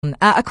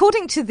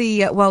According to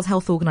the World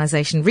Health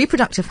Organization,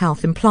 reproductive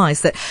health implies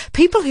that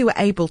people who are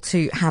able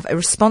to have a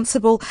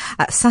responsible,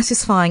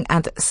 satisfying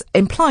and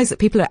implies that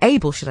people are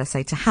able, should I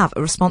say, to have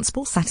a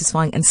responsible,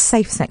 satisfying and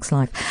safe sex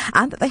life,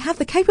 and that they have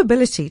the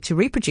capability to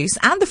reproduce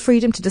and the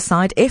freedom to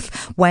decide if,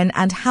 when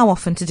and how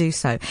often to do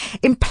so.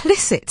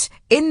 Implicit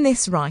in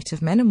this right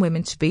of men and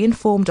women to be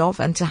informed of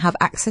and to have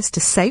access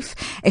to safe,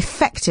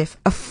 effective,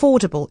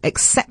 affordable,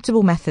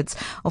 acceptable methods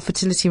of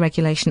fertility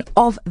regulation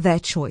of their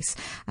choice,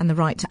 and the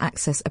right to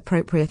access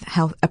appropriate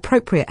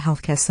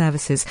healthcare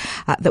services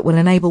that will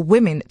enable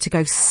women to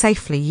go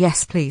safely,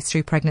 yes please,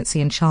 through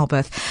pregnancy and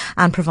childbirth,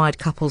 and provide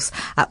couples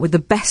with the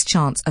best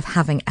chance of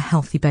having a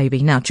healthy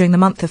baby. Now, during the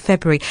month of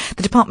February,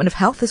 the Department of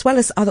Health, as well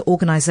as other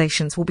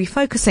organisations, will be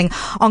focusing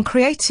on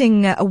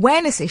creating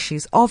awareness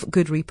issues of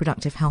good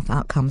reproductive health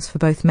outcomes for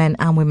both men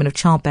and women of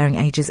childbearing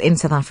ages in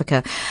South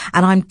Africa.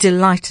 And I'm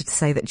delighted to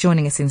say that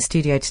joining us in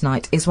studio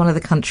tonight is one of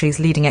the country's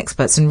leading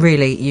experts, and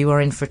really you are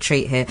in for a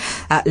treat here,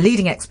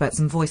 leading experts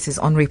and voices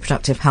on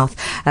reproductive health,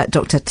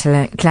 Dr.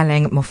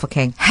 Tlaleng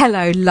Mofokeng.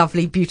 Hello,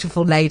 lovely,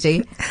 beautiful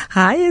lady.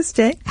 Hi,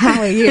 SJ.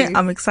 How are you?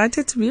 I'm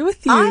excited to be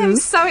with you. I am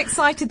so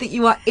excited that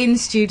you are in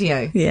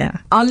studio. Yeah.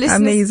 Our listeners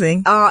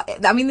amazing.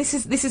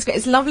 This is great.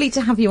 It's lovely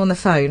to have you on the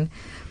phone,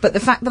 but the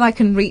fact that I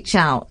can reach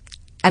out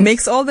and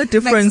makes all the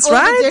difference,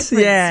 right?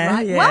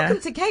 Yeah.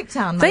 Welcome to Cape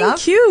Town, my love.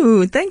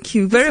 Thank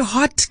you. Very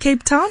hot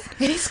Cape Town.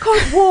 It is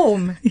quite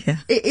warm. Yeah.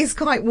 It is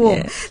quite warm.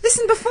 Yeah.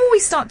 Listen, before we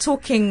start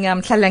talking,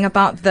 Tlaleng,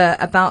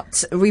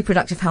 about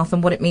reproductive health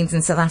and what it means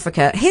in South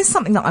Africa, here's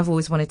something that I've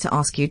always wanted to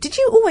ask you. Did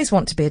you always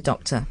want to be a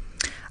doctor?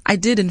 I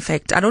did, in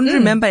fact. I don't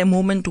remember a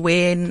moment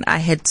when I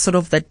had sort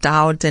of that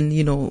doubt and,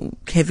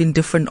 having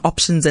different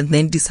options and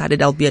then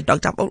decided I'll be a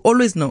doctor. I've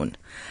always known.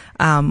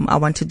 I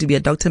wanted to be a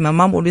doctor. My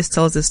mom always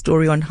tells a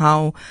story on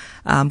how,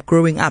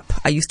 growing up,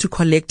 I used to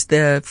collect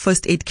the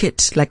first aid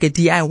kit, like a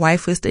DIY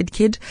first aid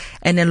kit.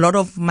 And a lot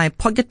of my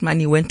pocket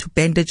money went to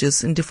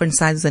bandages in different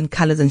sizes and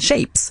colors and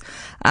shapes.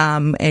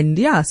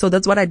 So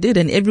that's what I did.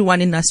 And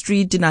everyone in our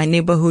street, in our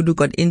neighborhood who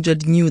got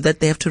injured knew that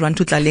they have to run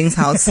to Tlaleng's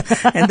house.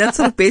 And that's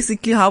sort of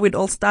basically how it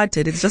all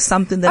started. It's just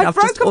something that I've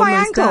just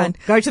always done.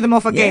 Go to the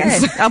Mofokeng.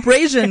 Yeah.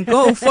 Abrasion.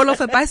 Go. Fall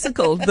off a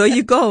bicycle. There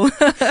you go.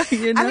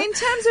 And in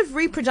terms of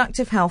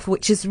reproductive health,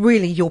 which is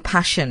really your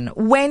passion,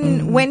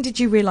 when did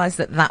you realize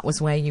that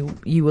was where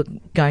you were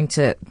going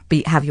to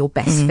have your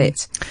best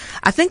fit?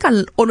 I think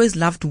I always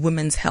loved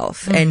women's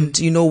health. And,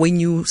 when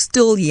you're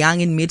still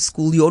young in mid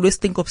school, you always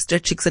think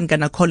obstetrics and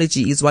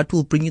gynecology is what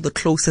will bring you the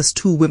closest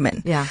to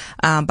women. Yeah.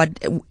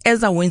 But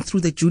as I went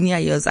through the junior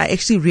years, I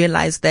actually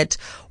realized that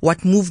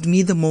what moved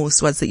me the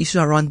most was the issue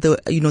around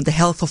the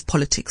health of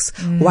politics.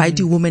 Why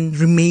do women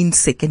remain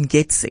sick and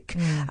get sick?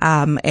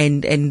 And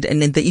then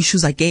the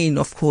issues again,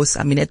 of course,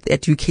 at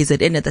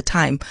UKZN at the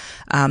time,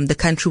 the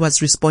country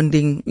was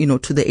responding,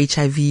 to the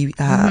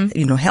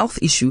HIV, health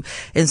issue.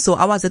 And so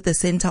I was at the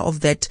center of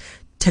that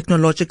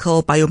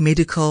technological,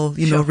 biomedical,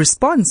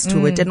 response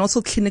to it, and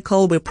also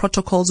clinical, where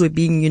protocols were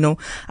being,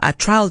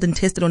 trialed and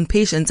tested on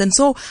patients. And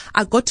so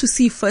I got to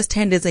see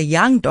firsthand as a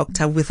young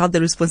doctor, without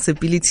the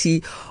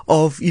responsibility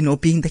of,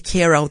 being the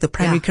carer of the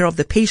primary care of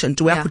the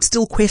patient, where I could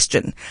still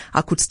question,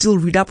 I could still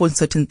read up on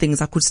certain things,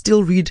 I could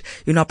still read,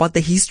 about the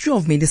history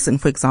of medicine,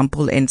 for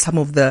example, and some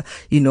of the,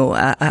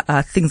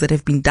 things that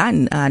have been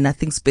done, and I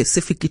think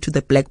specifically to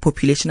the black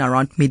population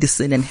around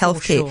medicine and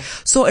healthcare. Sure.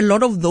 So a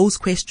lot of those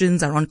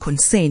questions around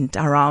consent,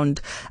 around,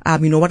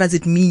 what does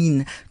it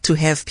mean to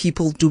have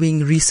people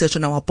doing research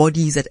on our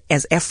bodies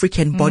as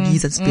African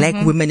bodies, as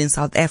black women in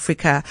South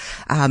Africa.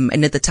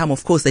 And at the time,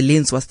 of course, the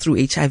lens was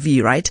through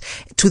HIV, right?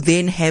 To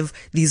then have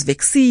these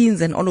vaccines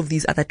and all of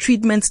these other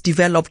treatments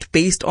developed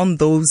based on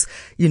those,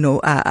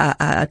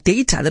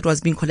 data that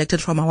was being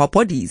collected from our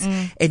bodies.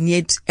 And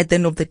yet, at the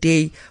end of the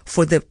day,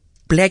 for the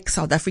black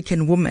South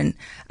African woman,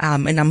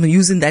 and I'm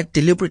using that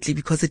deliberately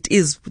because it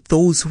is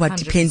those who are 100%.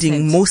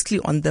 Depending mostly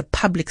on the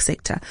public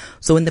sector.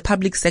 So when the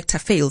public sector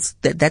fails,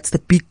 that's the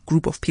big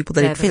group of people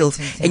that it fails.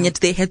 And yet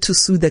they had to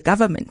sue the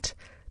government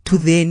to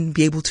then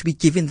be able to be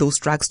given those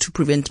drugs to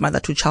prevent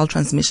mother-to-child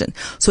transmission.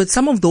 So it's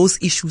some of those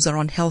issues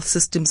around health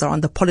systems,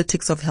 around the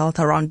politics of health,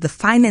 around the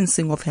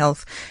financing of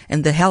health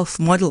and the health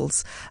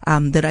models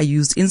that are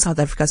used in South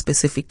Africa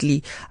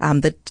specifically,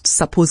 that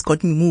suppose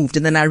got me moved.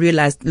 And then I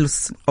realized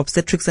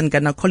obstetrics and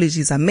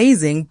gynecology is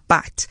amazing,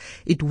 but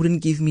it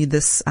wouldn't give me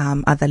this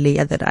other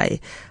layer that I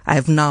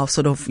have now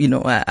sort of,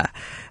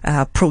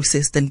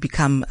 processed and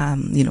become,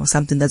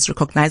 something that's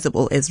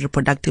recognizable as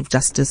reproductive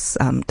justice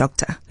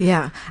doctor.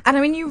 Yeah.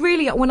 And you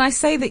really, when I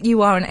say that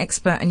you are an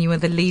expert and you are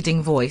the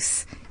leading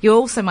voice, you're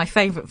also my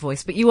favourite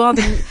voice, but you are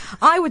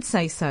I would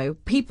say so.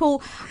 People,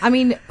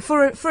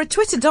 for a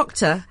Twitter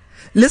doctor,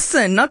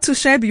 Listen, not too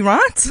shabby,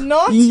 right?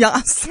 Not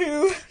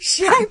too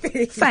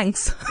shabby.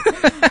 Thanks.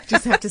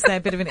 Just have to say a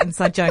bit of an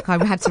inside joke.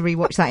 I had to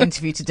rewatch that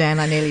interview today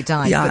and I nearly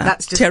died. Yeah, but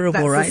that's just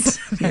terrible, right?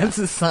 That's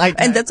a side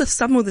note. And that's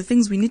some of the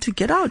things we need to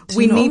get out.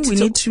 We need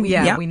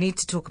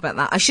to talk about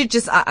that. I should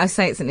just, I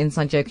say it's an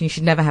inside joke and you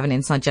should never have an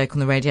inside joke on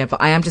the radio,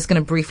 but I am just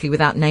going to briefly,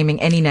 without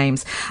naming any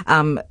names,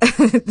 Dr.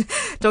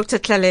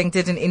 Tlaleng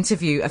did an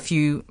interview a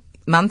few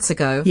months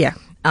ago. Yeah.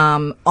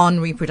 On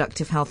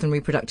reproductive health and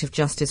reproductive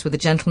justice with a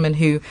gentleman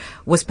who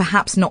was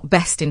perhaps not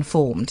best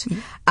informed.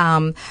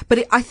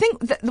 But I think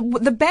that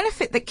the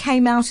benefit that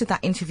came out of that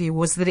interview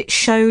was that it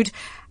showed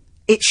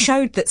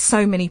that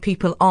so many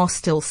people are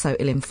still so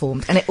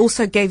ill-informed, and it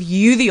also gave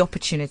you the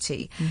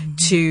opportunity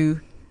to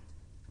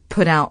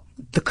put out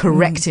the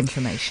correct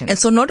information. And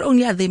so not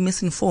only are they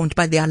misinformed,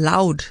 but they are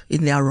loud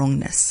in their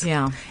wrongness.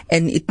 Yeah.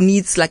 And it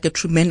needs like a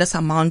tremendous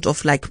amount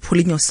of like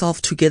pulling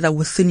yourself together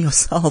within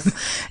yourself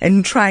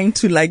and trying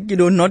to like,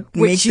 not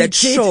Which make that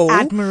show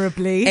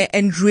admirably.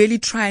 And really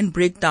try and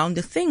break down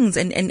the things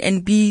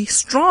and be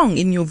strong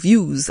in your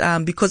views.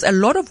 Because a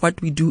lot of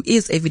what we do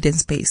is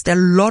evidence-based. A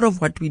lot of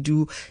what we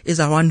do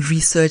is around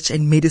research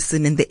and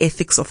medicine and the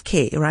ethics of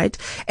care, right?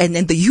 And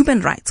the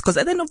human rights. Because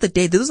at the end of the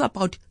day, this is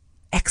about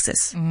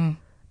access.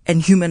 And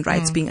human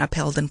rights being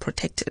upheld and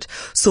protected.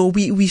 So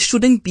we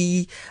shouldn't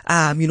be,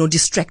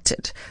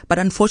 distracted. But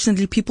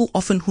unfortunately, people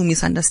often who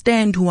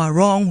misunderstand, who are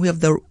wrong, who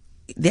have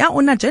their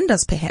own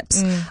agendas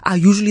perhaps, are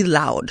usually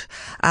loud.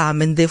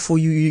 And therefore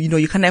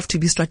you kind of have to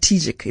be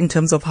strategic in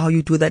terms of how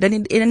you do that.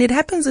 And it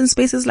happens in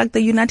spaces like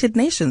the United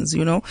Nations,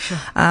 Sure.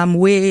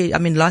 Where,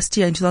 last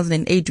year in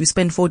 2008, we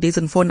spent 4 days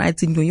and 4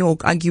 nights in New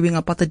York arguing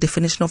about the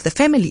definition of the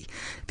family,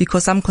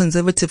 because some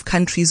conservative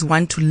countries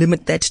want to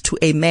limit that to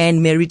a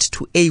man married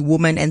to a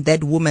woman and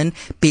that woman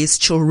bears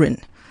children.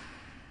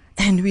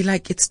 And we're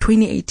like, it's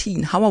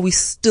 2018. How are we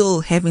still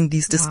having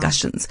these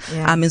discussions? Wow.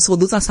 Yeah. And so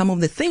those are some of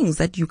the things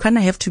that you kind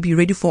of have to be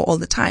ready for all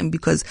the time,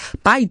 because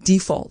by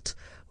default,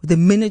 the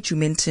minute you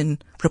mention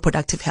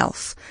reproductive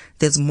health,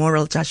 there's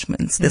moral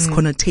judgments, there's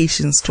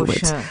connotations to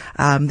it.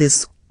 Sure.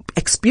 There's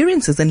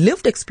experiences and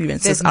lived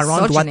experiences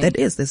around what misogyny. that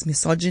is. There's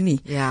misogyny.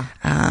 Yeah.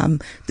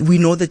 We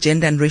know the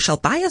gender and racial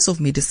bias of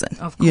medicine.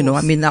 Of course.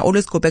 I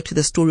always go back to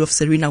the story of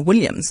Serena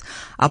Williams,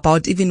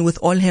 about even with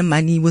all her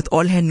money, with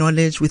all her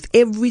knowledge, with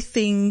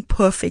everything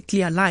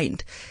perfectly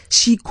aligned,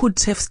 she could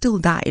have still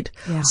died.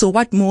 Yeah. So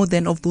what more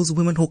than of those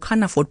women who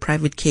can't afford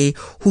private care,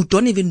 who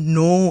don't even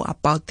know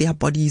about their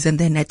bodies and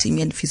the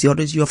anatomy and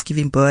physiology of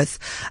giving birth,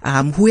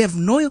 who have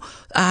no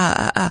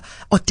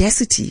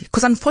audacity,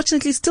 because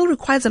unfortunately it still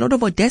requires a lot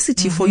of audacity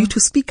for you to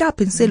speak up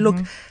and say, look,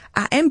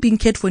 I am being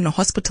cared for in a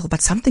hospital,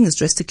 but something is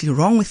drastically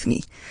wrong with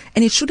me.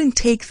 And it shouldn't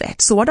take that.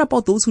 So what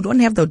about those who don't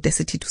have the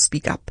audacity to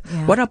speak up?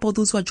 Yeah. What about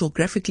those who are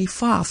geographically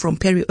far from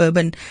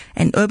peri-urban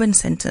and urban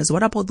centers?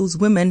 What about those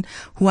women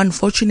who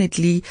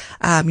unfortunately,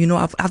 are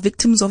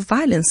victims of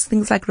violence,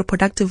 things like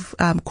reproductive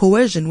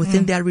coercion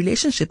within their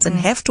relationships and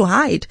have to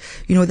hide,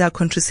 their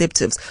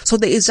contraceptives? So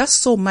there is just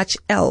so much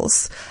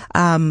else,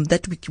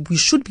 that we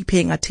should be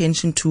paying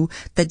attention to,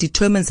 that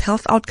determines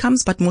health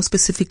outcomes, but more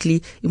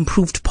specifically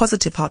improved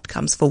positive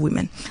outcomes for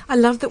women. I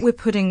love that we're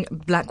putting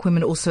black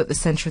women also at the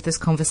centre of this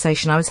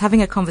conversation. I was having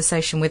a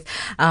conversation with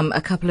a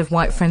couple of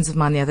white friends of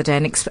mine the other day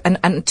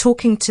and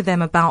talking to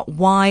them about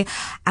why,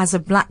 as a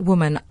black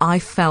woman, I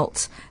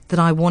felt that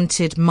I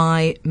wanted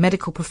my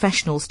medical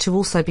professionals to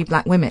also be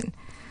black women.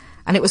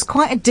 And it was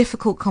quite a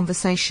difficult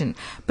conversation,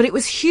 but it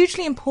was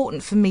hugely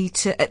important for me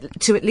to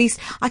at least,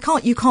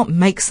 you can't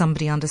make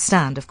somebody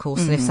understand, of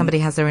course. And if somebody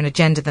has their own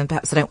agenda, then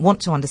perhaps they don't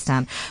want to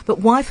understand. But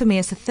why, for me,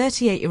 as a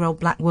 38-year-old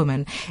black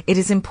woman, it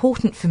is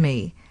important for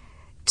me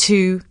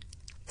to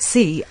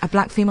see a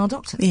black female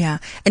doctor. Yeah.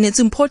 And it's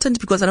important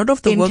because a lot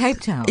of the work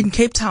in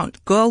Cape Town,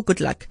 girl, good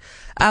luck.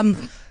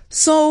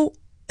 So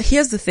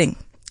here's the thing.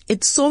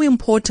 It's so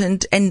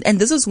important, and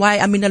this is why,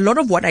 a lot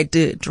of what I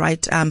did,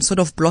 right, sort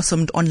of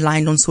blossomed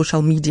online on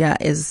social media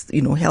as,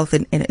 health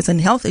and as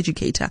a health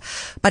educator,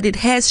 but it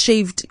has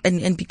shaped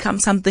and become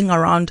something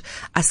around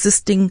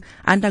assisting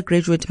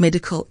undergraduate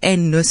medical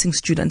and nursing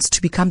students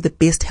to become the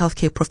best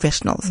healthcare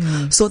professionals,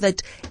 so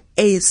that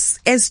as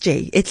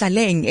SJ,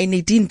 Tlaleng, and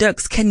Nadine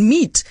Dirks can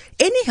meet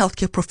any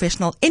healthcare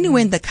professional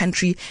anywhere in the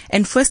country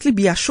and firstly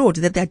be assured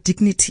that their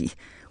dignity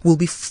will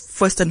be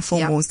first and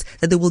foremost,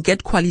 that they will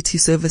get quality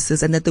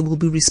services and that they will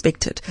be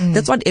respected.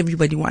 That's what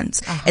everybody wants.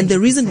 100%. And the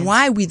reason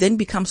why we then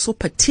become so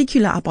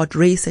particular about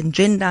race and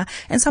gender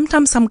and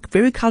sometimes some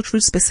very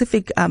culturally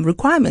specific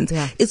requirements,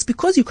 it's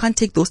because you can't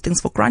take those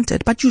things for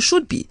granted, but you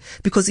should be.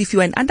 Because if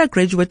you're an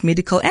undergraduate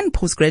medical and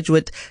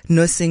postgraduate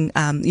nursing,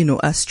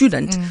 a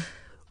student,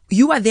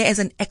 you are there as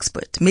an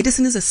expert.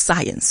 Medicine is a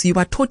science. You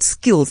are taught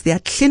skills. There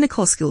are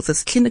clinical skills.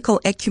 There's clinical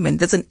acumen.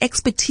 There's an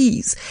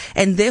expertise.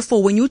 And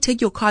therefore, when you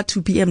take your car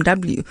to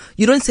BMW,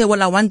 you don't say,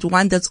 well, I want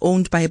one that's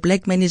owned by a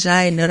black manager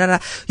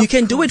and You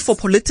can do it for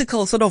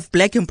political sort of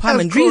black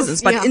empowerment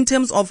reasons. But in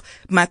terms of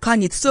my car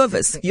needs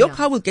service, your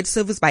car will get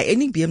serviced by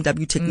any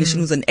BMW technician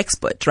who's an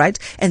expert, right?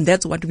 And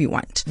that's what we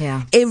want.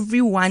 Yeah.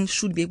 Everyone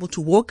should be able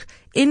to walk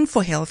in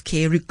for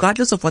healthcare,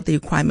 regardless of what the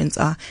requirements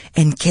are,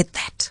 and get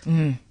that.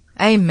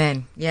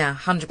 Amen. Yeah,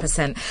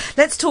 100%.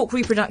 Let's talk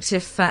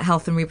reproductive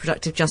health and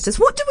reproductive justice.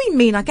 What do we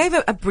mean? I gave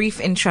a brief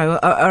intro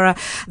or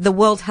the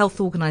World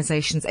Health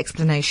Organization's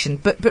explanation,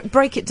 but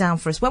break it down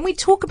for us. When we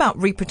talk about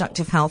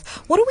reproductive health,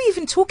 what are we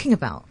even talking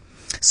about?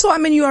 So, I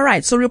mean, you are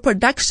right. So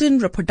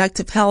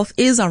reproductive health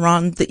is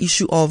around the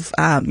issue of,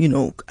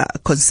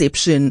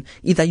 conception.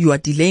 Either you are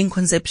delaying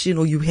conception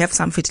or you have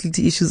some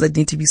fertility issues that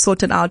need to be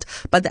sorted out.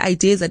 But the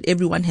idea is that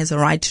everyone has a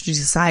right to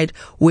decide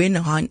when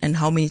and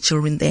how many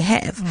children they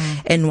have.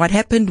 And what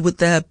happened with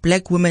the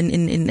black women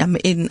in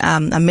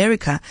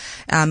America,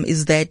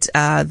 is that,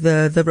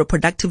 the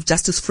reproductive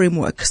justice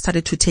framework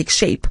started to take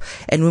shape,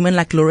 and women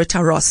like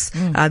Loretta Ross,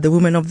 the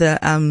woman of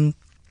the,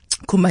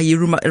 Kumayi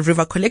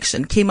River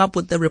Collection, came up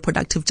with the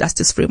reproductive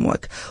justice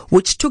framework,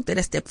 which took that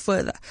a step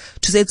further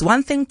to say it's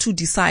one thing to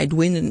decide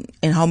when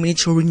and how many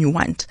children you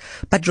want,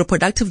 but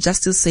reproductive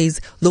justice says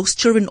those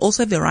children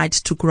also have a right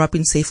to grow up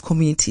in safe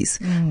communities.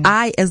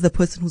 I, as the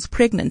person who's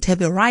pregnant,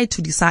 have a right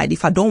to decide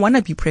if I don't want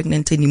to be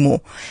pregnant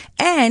anymore,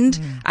 and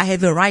I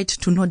have a right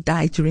to not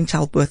die during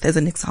childbirth, as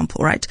an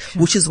example, right?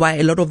 Sure. Which is why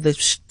a lot of the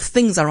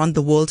things around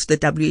the world, the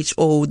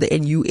WHO, the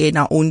NUN,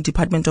 our own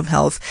Department of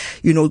Health,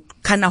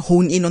 kind of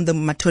hone in on the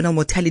maternal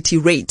mortality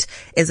rate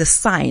as a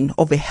sign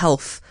of the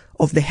health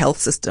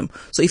system.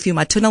 So if your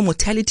maternal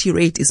mortality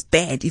rate is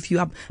bad, if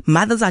your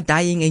mothers are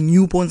dying and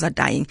newborns are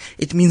dying,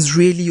 it means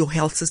really your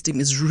health system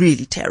is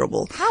really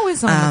terrible. How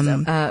is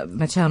our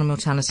maternal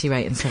mortality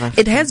rate in South Africa?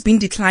 It has been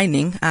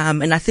declining,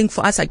 and I think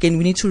for us, again,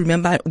 we need to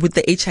remember with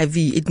the HIV,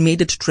 it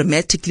made it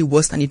dramatically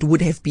worse than it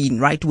would have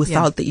been, right,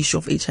 without the issue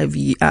of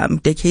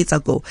HIV decades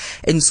ago.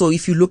 And so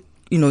if you look,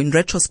 in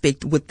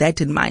retrospect, with that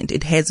in mind,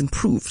 it has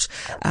improved.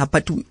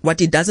 But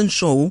what it doesn't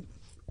show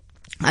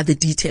are the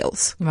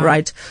details,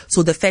 right?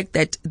 So the fact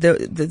that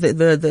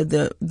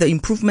the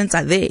improvements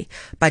are there,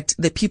 but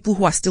the people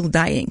who are still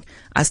dying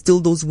are still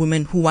those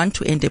women who want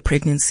to end a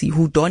pregnancy,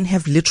 who don't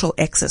have literal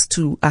access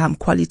to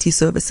quality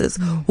services,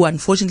 who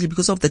unfortunately,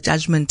 because of the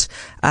judgment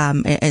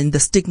and the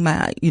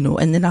stigma,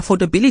 and then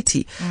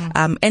affordability,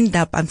 end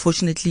up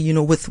unfortunately,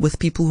 with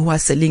people who are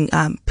selling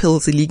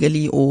pills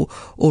illegally or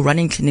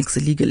running clinics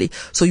illegally.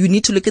 So you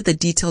need to look at the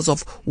details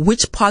of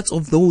which parts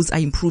of those are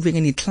improving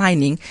and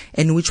declining,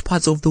 and which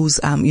parts of those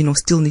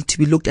still need to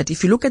be looked at.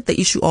 If you look at the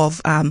issue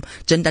of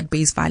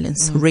gender-based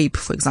violence, rape,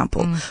 for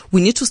example,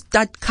 we need to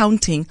start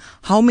counting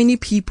how many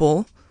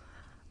people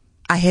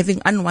are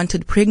having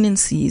unwanted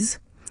pregnancies,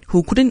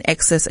 who couldn't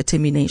access a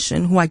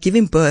termination, who are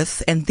giving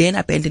birth and then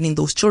abandoning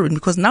those children,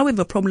 because now we have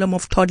a problem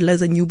of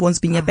toddlers and newborns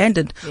being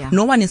abandoned.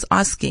 No one is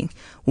asking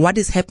what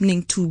is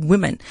happening to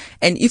women.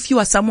 And if you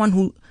are someone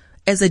who,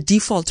 as a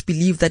default,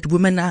 believe that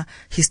women are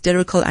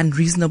hysterical,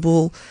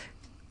 unreasonable,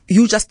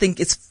 you just think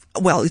it's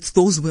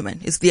those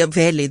women. It's their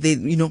valley.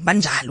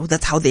 Manjalo,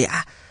 that's how they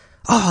are.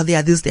 Oh, they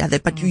are this, they are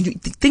that. But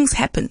things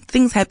happen.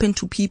 Things happen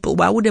to people.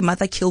 Why would a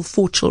mother kill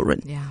 4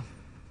 children?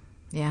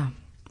 Yeah.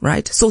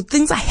 Right? So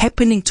things are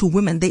happening to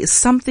women. There is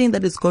something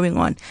that is going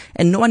on,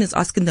 and no one is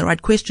asking the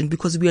right question,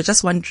 because we are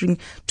just wanting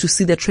to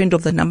see the trend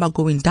of the number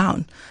going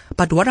down.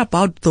 But what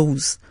about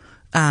those,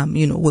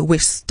 where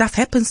stuff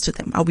happens to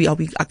them? Are we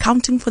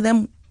accounting for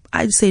them?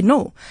 I'd say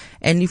no.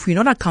 And if we're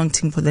not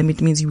accounting for them, it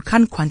means you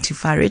can't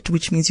quantify it,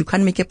 which means you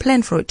can't make a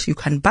plan for it. You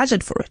can't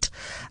budget for it.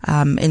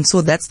 And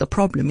so that's the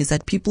problem, is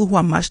that people who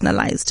are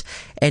marginalized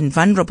and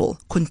vulnerable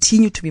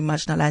continue to be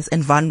marginalized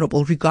and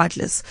vulnerable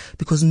regardless,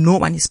 because no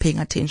one is paying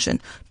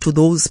attention to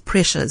those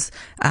pressures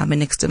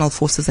and external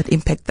forces that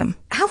impact them.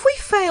 Have we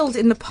failed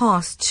in the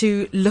past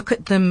to look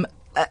at them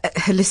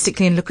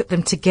holistically and look at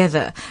them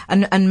together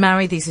and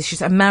marry these issues,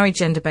 and marry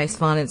gender-based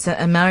violence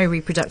and marry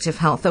reproductive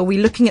health? Are we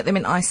looking at them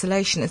in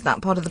isolation? Is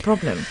that part of the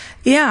problem?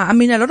 Yeah, I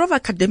mean, a lot of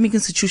academic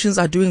institutions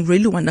are doing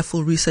really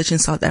wonderful research in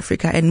South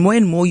Africa, and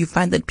more you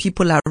find that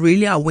people are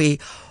really aware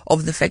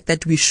of the fact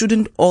that we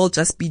shouldn't all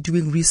just be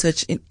doing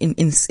research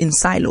in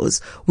silos.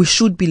 We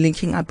should be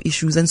linking up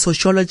issues, and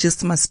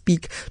sociologists must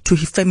speak to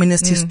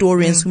feminist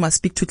historians, who must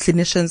speak to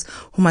clinicians,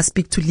 who must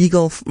speak to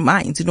legal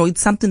minds.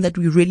 It's something that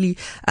we really,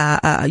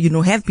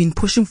 have been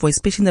pushing for,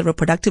 especially in the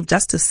reproductive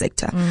justice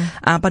sector.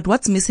 But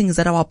what's missing is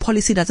that our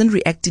policy doesn't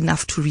react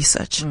enough to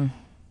research.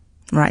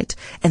 Right?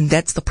 And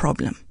that's the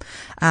problem.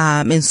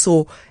 And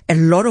so a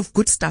lot of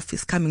good stuff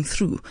is coming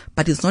through,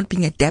 but it's not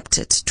being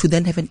adapted to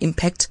then have an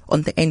impact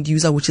on the end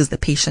user, which is the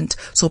patient.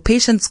 So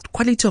patients'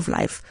 quality of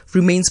life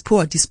remains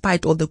poor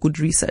despite all the good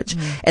research.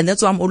 And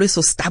that's why I'm always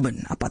so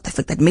stubborn about the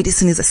fact that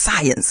medicine is a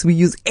science. We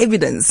use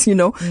evidence,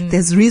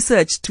 there's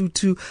research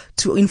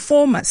to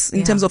inform us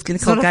in terms of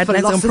clinical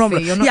guidelines and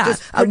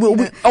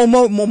problems. Or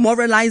more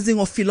moralizing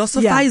or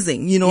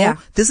philosophizing,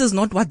 This is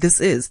not what this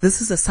is.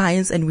 This is a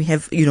science, and we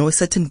have, a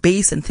certain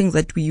base and things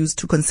that we use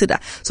to consider.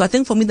 So I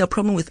think for me, the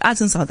problem with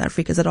us in South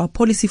Africa is that our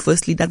policy,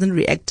 firstly, doesn't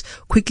react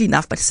quickly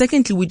enough. But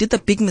secondly, we did the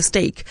big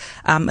mistake,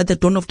 at the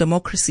dawn of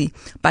democracy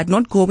by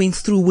not going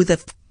through with a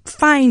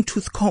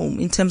fine-tooth comb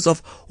in terms of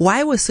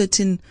why were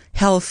certain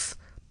health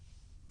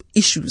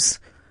issues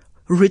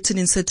written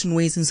in certain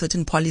ways in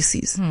certain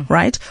policies,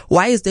 right?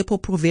 Why is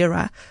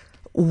Depo-Provera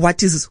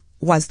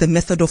was the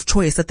method of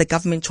choice that the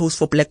government chose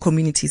for black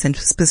communities and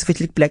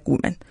specifically black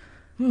women,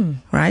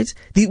 right?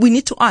 We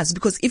need to ask,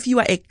 because if you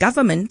are a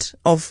government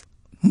of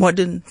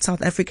modern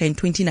South Africa in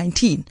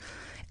 2019,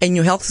 and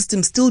your health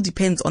system still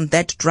depends on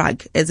that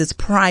drug as its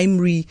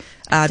primary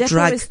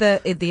drug, is the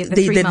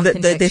 3-month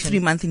injection. The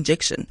 3-month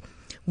injection.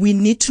 We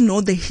need to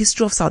know the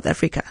history of South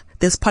Africa.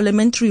 There's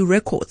parliamentary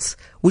records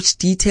which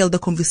detail the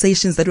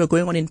conversations that were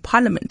going on in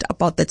parliament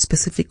about that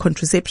specific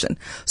contraception.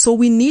 So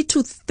we need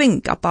to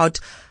think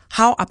about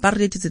how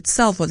apartheid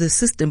itself was a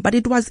system, but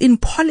it was in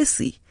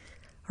policy,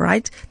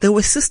 right? There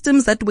were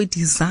systems that were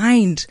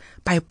designed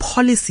by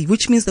policy,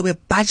 which means there were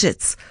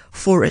budgets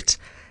for it.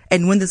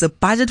 And when there's a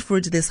budget for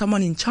it, there's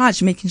someone in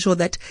charge making sure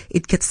that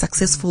it gets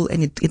successful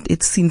and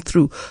it's seen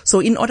through. So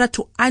in order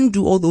to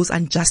undo all those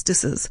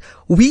injustices,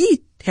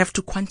 we have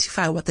to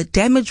quantify what the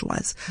damage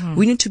was.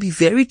 We need to be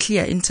very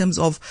clear in terms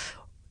of,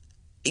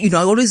 I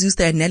always use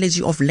the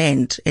analogy of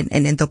land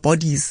and the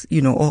bodies,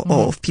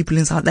 of people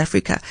in South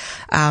Africa.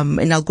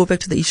 And I'll go back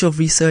to the issue of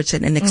research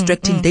and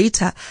extracting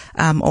data,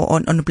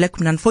 on black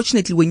women.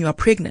 Unfortunately, when you are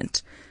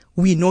pregnant,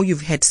 we know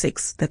you've had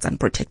sex that's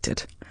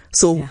unprotected.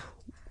 So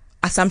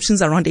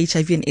assumptions around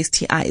HIV and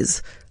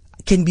STIs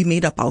can be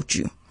made about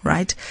you,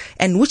 right?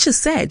 And which is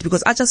sad,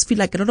 because I just feel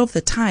like a lot of the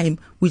time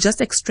we're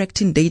just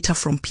extracting data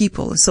from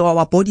people. So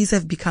our bodies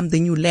have become the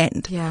new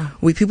land.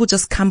 Where people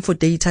just come for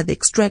data, they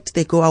extract,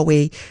 they go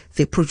away,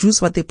 they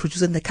produce what they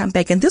produce and they come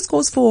back. And this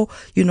goes for,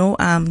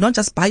 not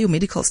just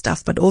biomedical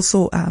stuff, but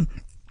also,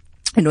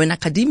 in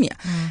academia.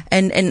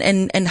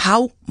 And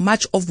how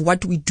much of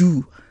what we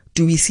do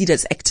we see it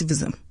as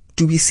activism?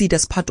 Do we see it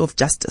as part of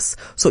justice?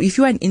 So if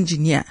you are an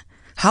engineer,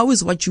 how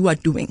is what you are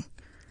doing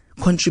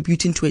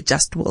contributing to a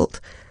just world?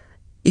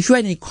 If you are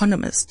an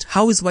economist,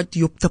 how is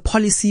the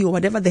policy or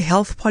whatever the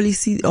health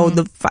policy or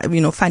the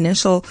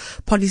financial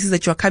policies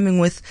that you are coming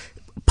with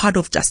part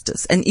of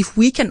justice? And if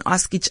we can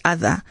ask each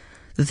other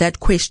that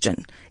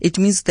question, it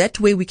means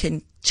that way we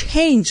can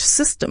change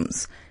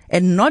systems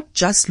and not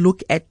just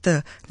look at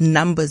the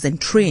numbers and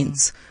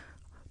trends,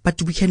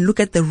 but we can look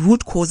at the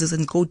root causes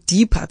and go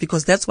deeper,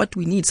 because that's what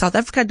we need. South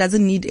Africa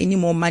doesn't need any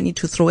more money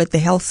to throw at the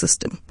health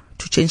system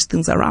to change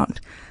things around.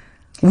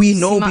 We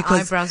know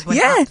because, eyebrows went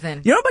up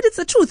then. But it's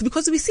the truth,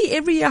 because we see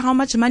every year how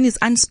much money is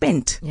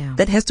unspent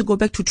that has to go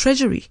back to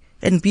treasury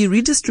and be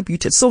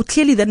redistributed. So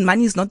clearly that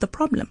money is not the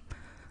problem.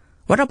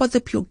 What about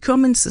the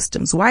procurement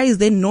systems? Why is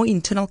there no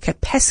internal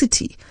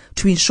capacity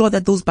to ensure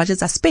that those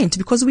budgets are spent?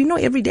 Because we know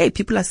every day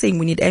people are saying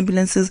we need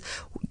ambulances,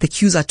 the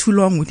queues are too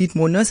long, we need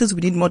more nurses,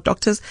 we need more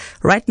doctors.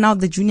 Right now,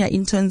 the junior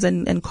interns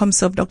and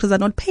ComServe doctors are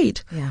not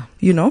paid.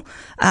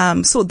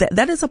 So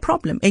that is a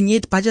problem. And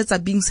yet budgets are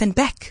being sent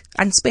back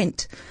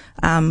unspent.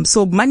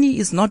 So money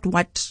is not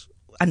what,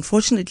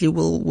 unfortunately,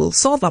 will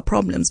solve our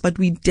problems, but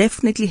we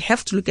definitely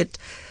have to look at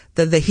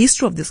the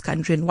history of this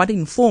country and what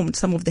informed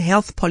some of the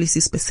health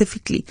policies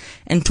specifically.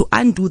 And to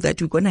undo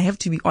that, we're going to have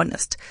to be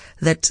honest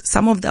that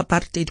some of the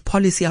apartheid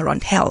policy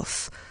around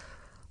health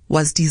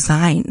was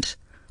designed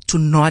to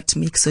not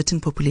make certain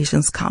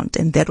populations count.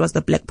 And that was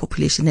the black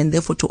population. And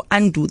therefore, to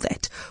undo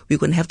that, we're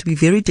going to have to be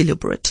very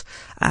deliberate,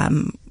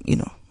 in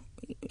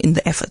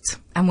the efforts.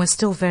 And we're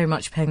still very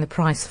much paying the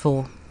price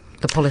for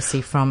the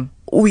policy from...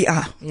 We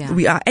are.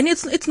 And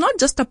it's not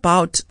just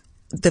about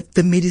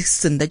the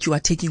medicine that you are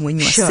taking when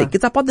you are sick.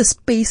 It's about the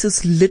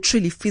spaces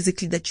literally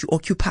physically that you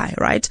occupy,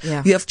 right?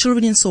 You have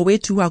children in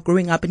Soweto who are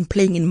growing up and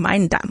playing in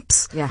mine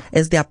dumps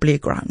as their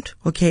playground.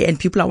 Okay. And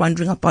people are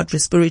wondering about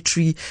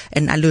respiratory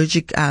and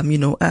allergic,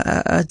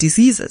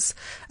 diseases.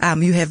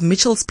 You have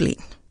Mitchell's Plain.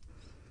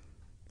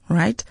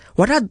 Right?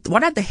 What are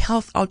the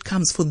health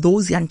outcomes for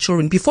those young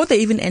children before they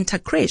even enter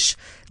creche?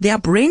 Their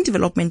brain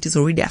development is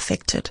already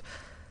affected.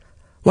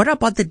 What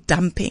about the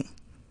dumping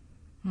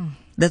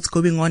that's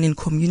going on in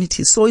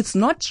communities? So it's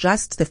not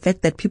just the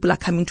fact that people are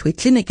coming to a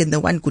clinic and they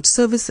want good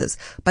services,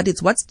 but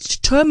it's what's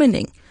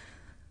determining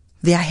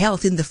their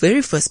health in the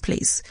very first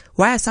place.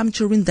 Why are some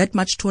children that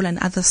much tall and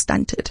others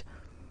stunted?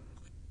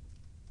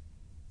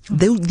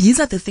 These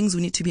are the things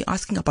we need to be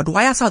asking about.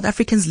 Why are South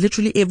Africans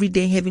literally every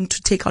day having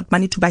to take out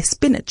money to buy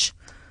spinach?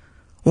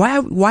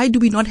 Why do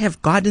we not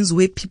have gardens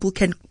where people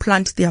can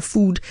plant their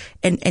food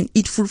and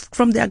eat food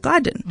from their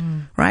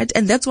garden? Right?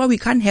 And that's why we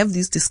can't have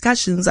these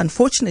discussions,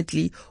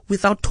 unfortunately,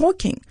 without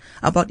talking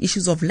about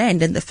issues of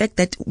land and the fact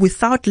that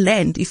without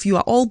land, if you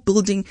are all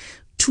building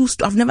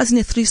I've never seen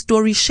a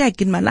 3-story shack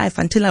in my life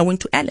until I went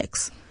to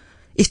Alex.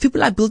 If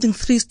people are building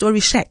 3-story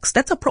shacks,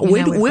 that's a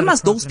problem. Where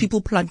must those people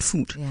plant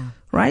food? Yeah.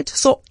 Right?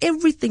 So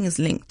everything is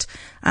linked.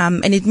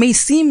 And it may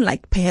seem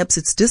like perhaps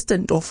it's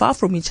distant or far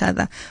from each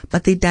other,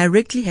 but they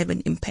directly have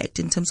an impact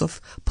in terms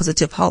of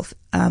positive health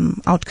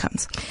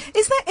outcomes.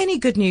 Is there any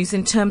good news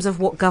in terms of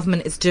what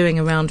government is doing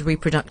around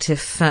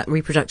reproductive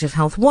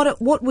health?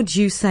 What would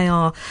you say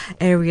are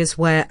areas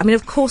where, I mean,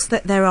 of course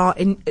that there are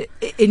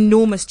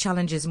enormous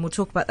challenges, and we'll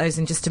talk about those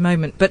in just a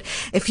moment. But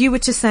if you were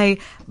to say,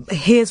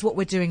 here's what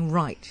we're doing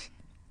right,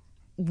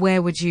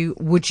 where would you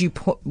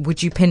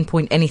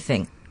pinpoint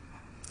anything?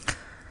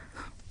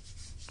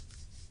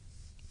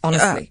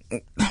 Honestly,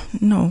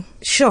 no.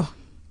 Sure.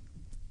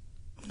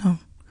 No.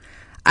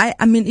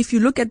 I mean, if you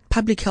look at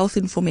public health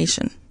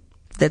information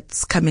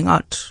that's coming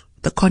out,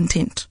 the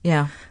content,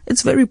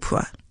 it's very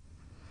poor.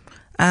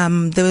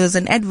 There was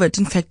an advert,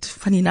 in fact,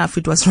 funny enough,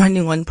 it was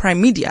running on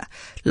Prime Media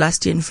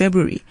last year in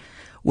February,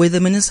 where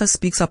the minister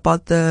speaks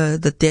about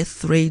the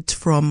death rate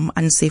from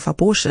unsafe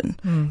abortion.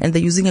 And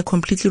they're using a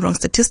completely wrong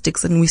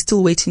statistics, and we're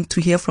still waiting to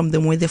hear from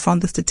them where they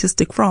found the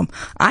statistic from.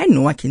 I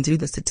know I can tell you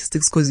the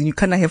statistics because you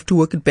kind of have to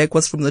work it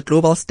backwards from the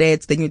global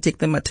stats, then you take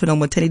the maternal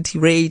mortality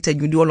rate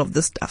and you do all of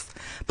this stuff.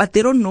 But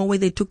they don't know where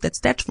they took that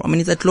stat from.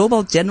 And it's a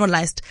global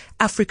generalized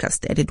Africa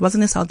stat. It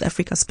wasn't a South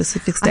Africa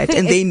specific stat,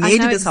 and they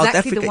made it a South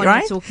Africa, the one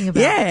right? You're talking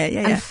about.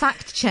 Yeah. And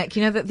fact check,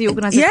 that the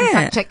organization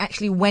fact check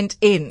actually went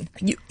in.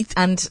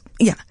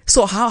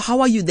 So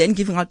how are you then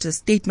giving out a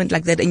statement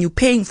like that, and you're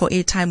paying for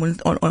airtime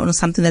on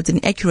something that's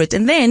inaccurate?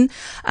 And then,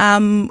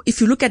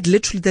 if you look at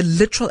the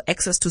literal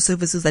access to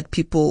services that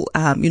people,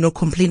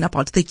 complain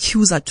about, the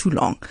queues are too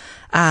long.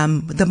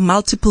 The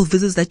multiple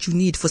visits that you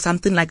need for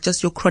something like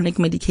just your chronic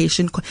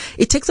medication.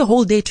 It takes a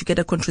whole day to get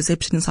a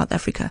contraception in South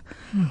Africa.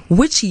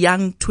 Which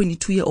young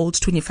 22-year-old,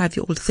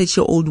 25-year-old,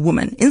 30-year-old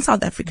woman in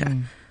South Africa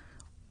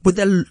with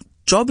the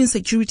job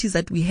insecurities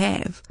that we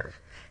have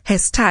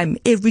has time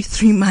every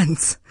 3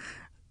 months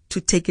to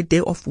take a day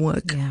off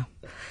work?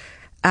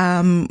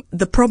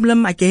 The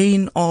problem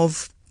again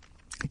of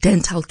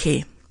dental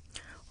care,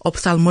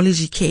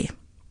 ophthalmology care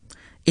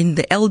in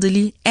the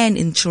elderly and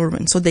in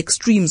children. So the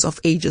extremes of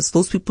ages,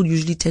 those people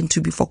usually tend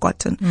to be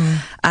forgotten.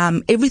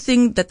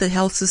 Everything that the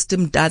health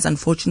system does,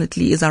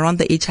 unfortunately, is around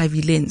the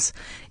HIV lens.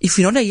 If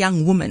you're not a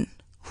young woman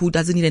who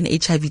doesn't need an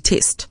HIV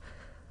test,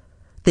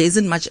 there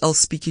isn't much else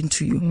speaking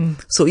to you.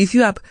 So if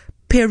you are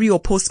peri or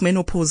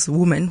post-menopause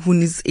woman who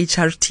needs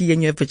HRT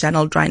and you have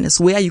vaginal dryness,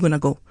 where are you going to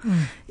go?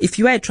 If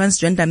you are a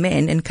transgender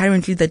man and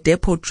currently the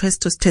depot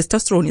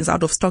testosterone is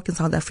out of stock in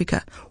South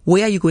Africa,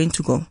 where are you going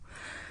to go?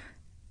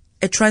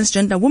 A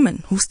transgender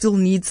woman who still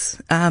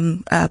needs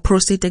a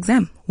prostate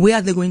exam, where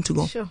are they going to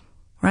go? Sure.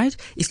 Right?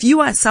 If you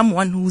are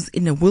someone who's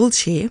in a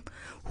wheelchair,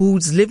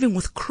 who's living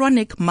with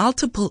chronic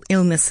multiple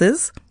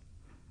illnesses,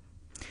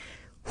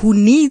 who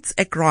needs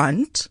a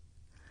grant,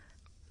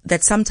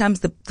 that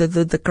sometimes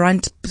the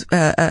grant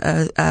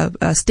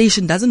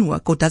station doesn't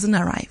work or doesn't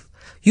arrive,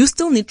 you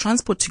still need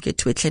transport to get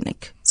to a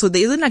clinic. So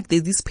there isn't like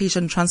there's these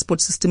patient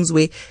transport systems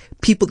where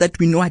people that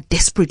we know are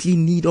desperately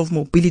in need of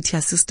mobility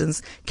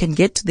assistance can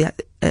get to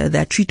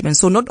their treatment.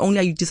 So not only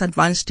are you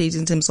disadvantaged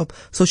in terms of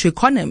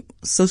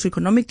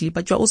socioeconomically,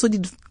 but you're also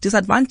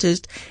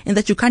disadvantaged in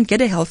that you can't get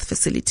a health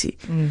facility.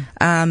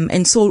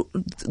 And so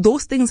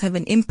those things have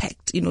an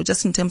impact,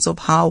 just in terms of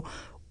how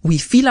we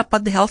feel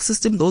about the health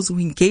system, those who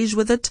engage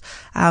with it,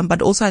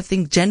 but also I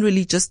think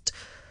generally just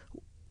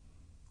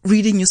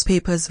reading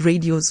newspapers,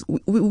 radios,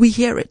 we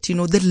hear it,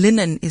 the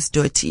linen is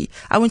dirty.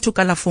 I went to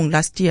Tlaleng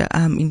last year,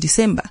 in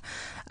December,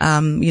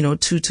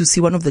 to see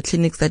one of the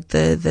clinics that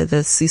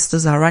the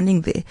sisters are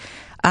running there.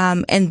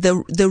 And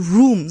the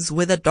rooms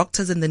where the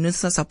doctors and the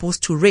nurses are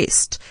supposed to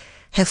rest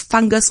have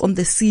fungus on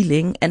the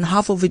ceiling, and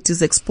half of it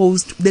is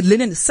exposed. The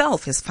linen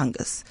itself has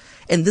fungus.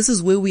 And this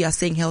is where we are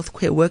saying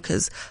healthcare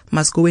workers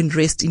must go and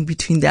rest in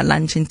between their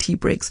lunch and tea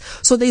breaks.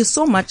 So there is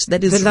so much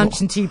that is the lunch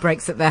and tea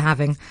breaks that they're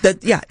having.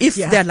 If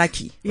they're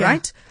lucky,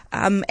 right?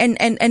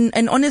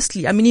 And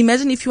honestly, I mean,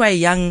 imagine if you are a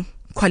young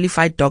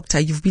qualified doctor,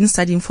 you've been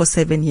studying for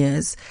 7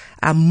 years.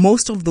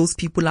 Most of those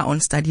people are on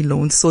study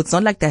loans. So it's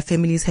not like their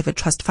families have a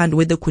trust fund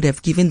where they could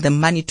have given them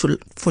money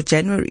for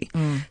January.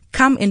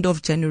 Come end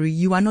of January,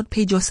 you are not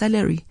paid your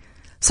salary.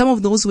 Some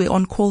of those were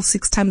on call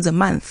 6 times a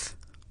month.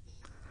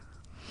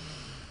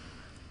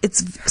 It's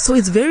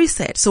very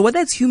sad. So whether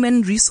it's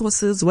human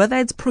resources, whether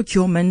it's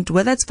procurement,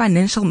 whether it's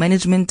financial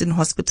management in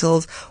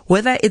hospitals,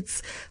 whether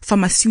it's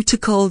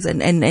pharmaceuticals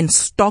and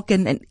stock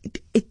and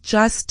it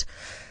just,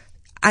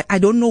 I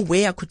don't know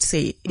where I could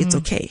say it's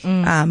okay.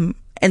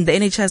 And the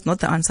NHS is not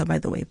the answer, by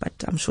the way, but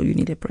I'm sure you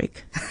need a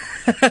break.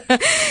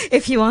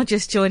 If you are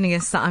just joining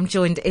us, I'm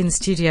joined in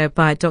studio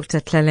by Dr.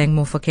 Tlaleng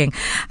Mofokeng,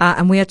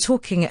 and we are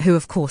talking, who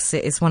of course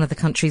is one of the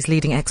country's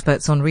leading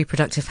experts on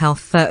reproductive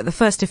health. The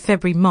 1st of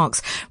February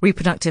marks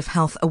Reproductive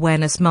Health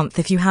Awareness Month.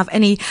 If you have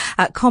any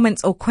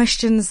comments or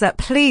questions,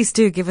 please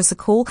do give us a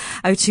call,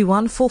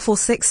 021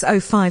 446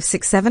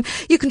 0567.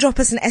 You can drop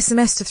us an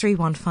SMS to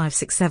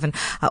 31567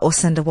 or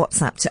send a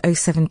WhatsApp to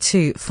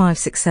 072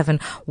 567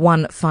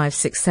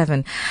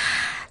 1567.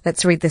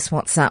 Let's read this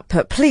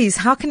WhatsApp. Please,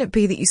 how can it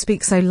be that you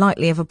speak so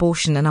lightly of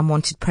abortion and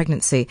unwanted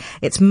pregnancy?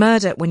 It's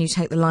murder when you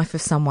take the life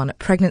of someone.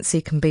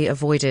 Pregnancy can be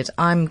avoided.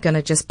 I'm going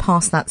to just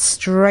pass that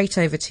straight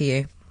over to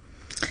you.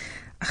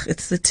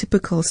 It's the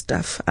typical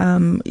stuff.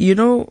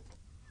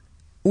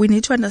 We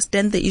need to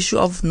understand the issue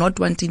of not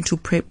wanting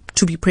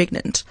to be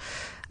pregnant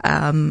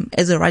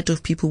as a right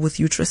of people with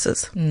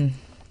uteruses.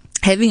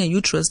 Having a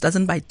uterus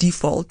doesn't by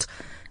default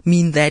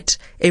mean that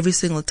every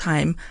single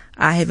time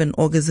I have an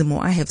orgasm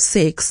or I have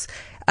sex,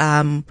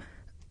 I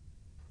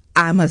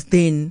must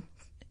then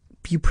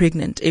be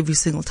pregnant every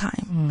single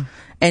time.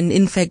 And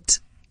in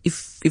fact,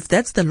 if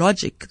that's the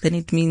logic, then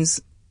it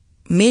means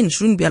men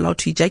shouldn't be allowed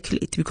to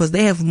ejaculate because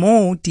they have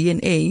more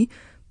DNA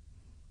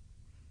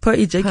per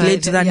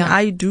ejaculate than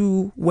I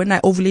do when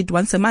I ovulate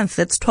once a month.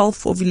 That's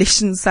 12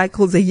 ovulation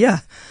cycles a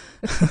year.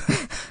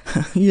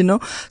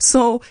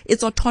 So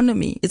it's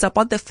autonomy. It's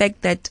about the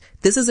fact that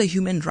this is a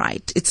human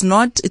right. It's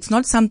not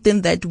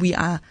something that we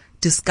are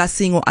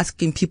discussing or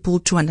asking people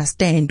to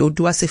understand or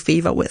do us a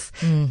favor with.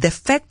 The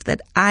fact that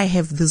I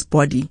have this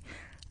body,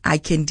 I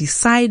can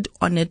decide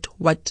on it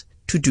what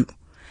to do.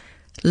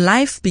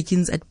 Life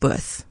begins at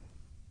birth.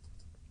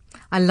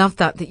 I love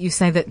that you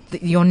say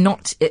that you're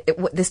not,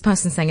 this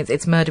person's saying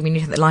it's murder when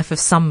you take the life of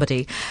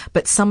somebody,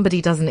 but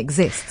somebody doesn't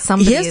exist.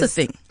 Somebody Here's is the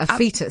thing. A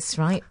fetus,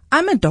 right?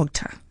 I'm a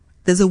doctor.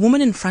 There's a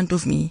woman in front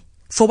of me,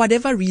 for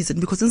whatever reason,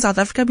 because in South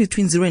Africa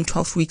between 0 and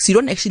 12 weeks, you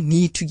don't actually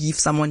need to give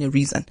someone a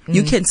reason.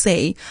 You can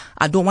say,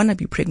 I don't want to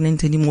be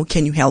pregnant anymore.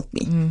 Can you help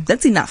me?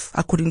 That's enough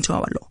according to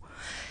our law.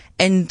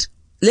 And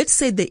let's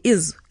say there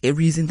is a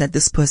reason that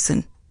this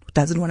person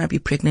doesn't want to be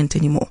pregnant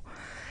anymore.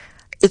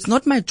 It's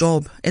not my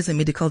job as a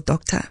medical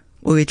doctor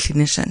or a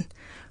clinician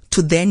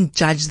to then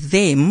judge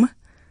them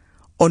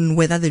on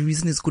whether the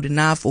reason is good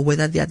enough or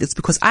whether they are this,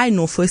 because I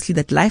know firstly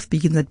that life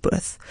begins at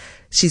birth.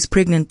 She's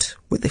pregnant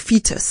with a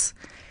fetus.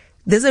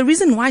 There's a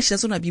reason why she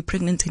doesn't want to be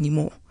pregnant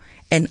anymore.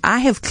 And I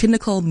have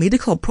clinical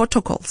medical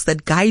protocols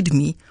that guide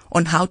me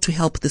on how to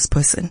help this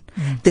person.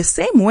 The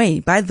same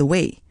way, by the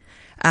way,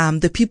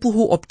 the people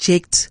who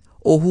object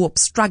or who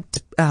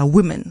obstruct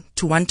women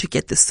to want to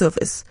get this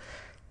service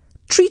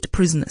treat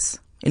prisoners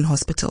in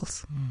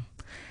hospitals.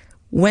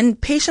 When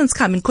patients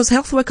come in, because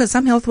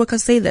some health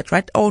workers say that,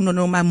 right? Oh,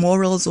 no, my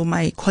morals or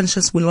my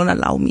conscience will not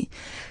allow me.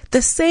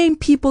 The same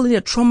people in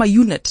a trauma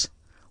unit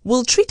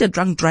will treat a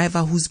drunk driver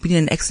who's been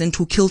in an accident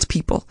who killed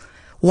people.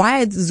 Why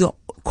is your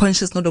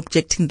conscience not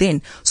objecting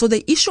then? So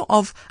the issue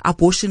of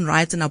abortion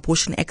rights and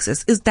abortion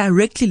access is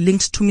directly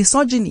linked to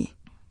misogyny.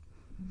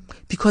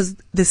 Because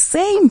the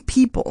same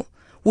people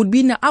would be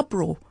in an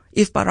uproar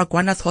if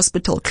Baragwanath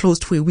Hospital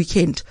closed for a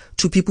weekend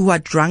to people who are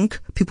drunk,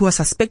 people who are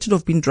suspected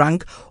of being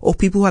drunk, or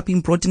people who have been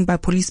brought in by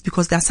police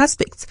because they are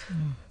suspects.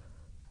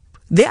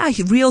 They are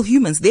real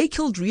humans. They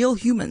killed real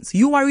humans.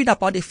 You worried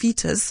about a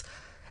fetus,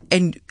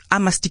 and I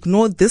must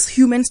ignore this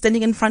human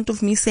standing in front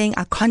of me saying,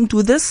 I can't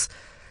do this.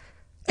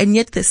 And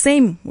yet the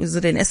same, is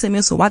it an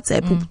SMS or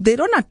WhatsApp? They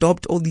don't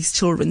adopt all these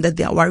children that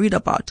they are worried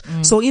about.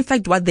 So in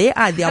fact, what they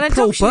are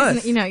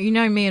pro-birth. You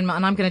know me and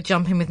I'm going to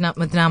jump in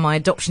with now my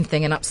adoption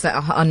thing and upset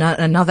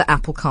another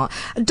apple cart.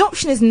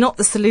 Adoption is not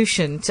the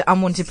solution to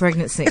unwanted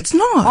pregnancy. It's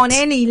not. On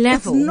any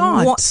level it's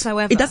not.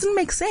 whatsoever. It doesn't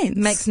make sense.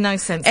 Makes no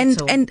sense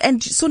at all.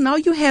 And so now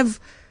you have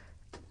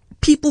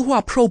people who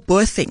are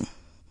pro-birthing.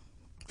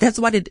 That's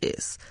what it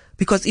is.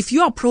 Because if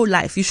you are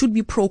pro-life, you should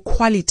be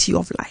pro-quality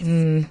of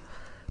life.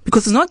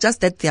 Because it's not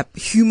just that they are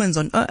humans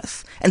on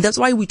earth. And that's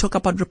why we talk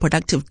about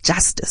reproductive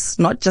justice,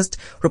 not just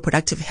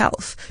reproductive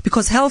health.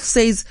 Because health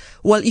says,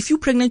 well, if you're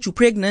pregnant,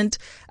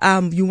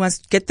 you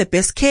must get the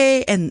best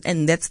care and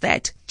that's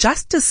that.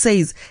 Justice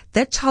says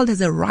that child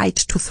has a right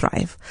to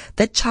thrive.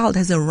 That child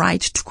has a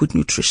right to good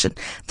nutrition.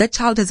 That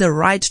child has a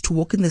right to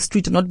walk in the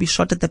street and not be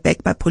shot at the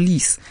back by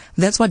police.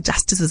 That's what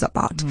justice is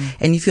about.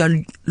 And if you are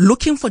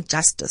looking for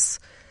justice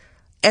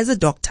as a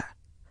doctor,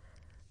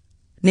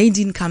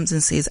 Nadine comes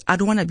and says, I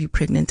don't want to be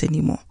pregnant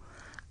anymore.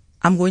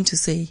 I'm going to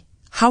say,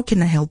 how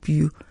can I help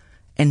you?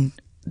 And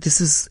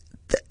this is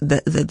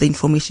the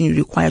information you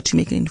require to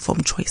make an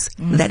informed choice.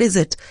 That is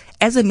it.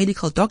 As a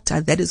medical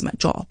doctor, that is my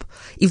job.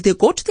 If they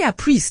go to their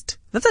priest,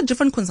 that's a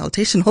different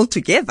consultation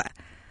altogether.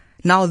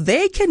 Now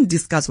they can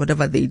discuss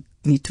whatever they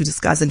need to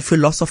discuss and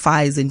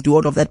philosophize and do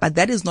all of that, but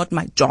that is not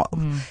my job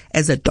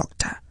as a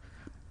doctor.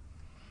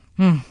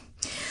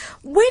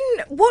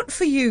 What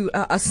for you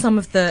are some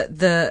of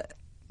the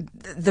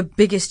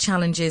biggest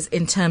challenges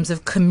in terms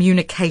of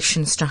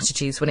communication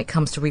strategies when it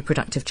comes to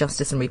reproductive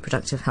justice and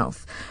reproductive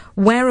health?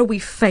 Where are we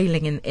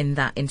failing in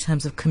that in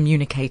terms of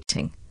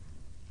communicating?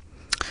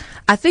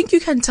 I think you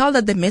can tell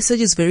that the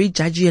message is very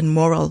judgy and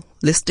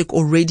moralistic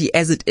already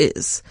as it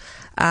is.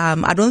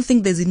 I don't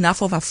think there's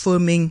enough of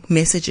affirming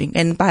messaging.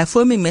 And by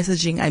affirming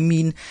messaging, I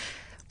mean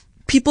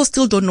people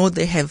still don't know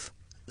they have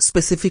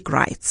specific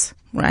rights,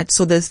 right?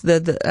 So there's the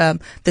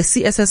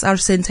CSSR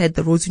Center at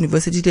the Rhodes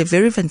University did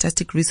very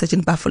fantastic research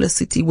in Buffalo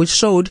City, which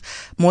showed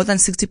more than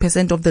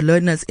 60% of the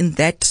learners in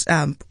that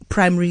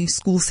primary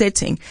school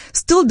setting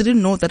still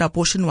didn't know that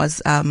abortion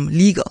was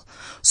legal.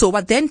 So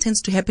what then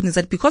tends to happen is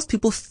that because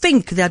people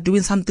think they are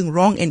doing something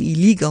wrong and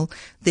illegal,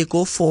 they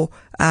go for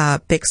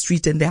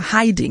backstreet and they're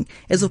hiding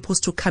as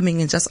opposed to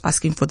coming and just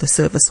asking for the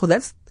service. So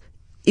that's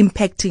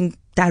impacting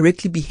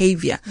directly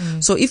behavior.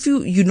 So if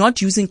you're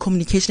not using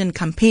communication and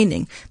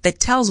campaigning that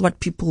tells what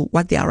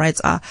their rights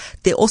are,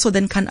 they also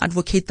then can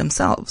advocate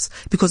themselves.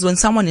 Because when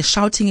someone is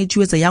shouting at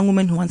you as a young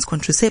woman who wants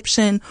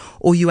contraception,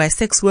 or you are a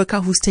sex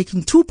worker who's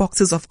taking 2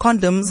 boxes of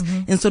condoms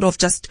instead of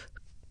just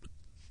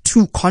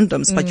 2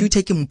 condoms, but you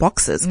taking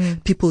boxes,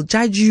 people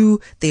judge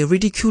you, they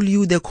ridicule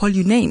you, they call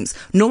you names.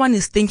 No one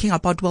is thinking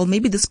about, well,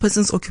 maybe this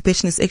person's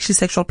occupation is actually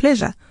sexual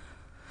pleasure.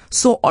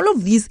 So all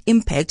of these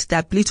impact the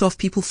ability of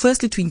people,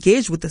 firstly, to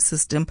engage with the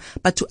system,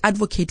 but to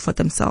advocate for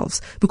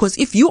themselves. Because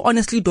if you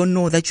honestly don't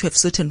know that you have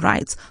certain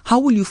rights, how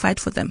will you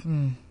fight for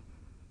them?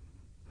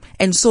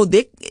 And so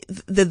the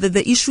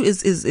issue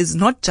is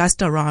not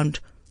just around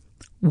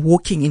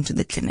walking into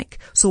the clinic.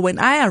 So when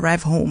I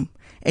arrive home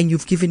and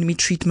you've given me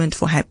treatment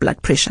for high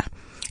blood pressure,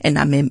 and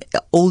I'm an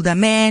older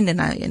man, and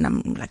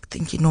I'm like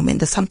thinking, no man,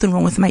 there's something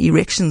wrong with my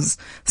erections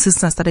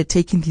since I started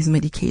taking these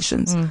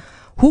medications.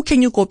 Who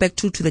can you go back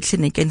to the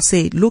clinic and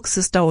say, look,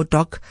 sister or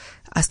doc,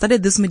 I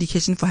started this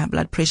medication for high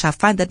blood pressure. I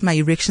find that my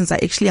erections are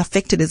actually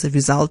affected as a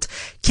result.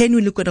 Can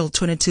we look at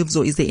alternatives,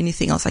 or is there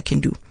anything else I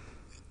can do?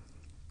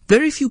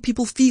 Very few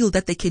people feel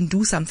that they can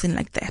do something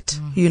like that,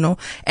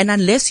 and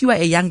unless you are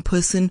a young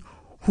person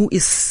who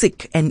is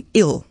sick and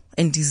ill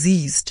and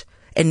diseased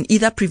and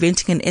either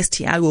preventing an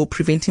STI or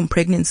preventing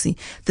pregnancy,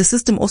 the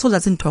system also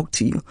doesn't talk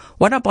to you.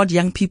 What about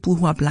young people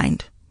who are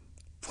blind?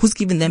 Who's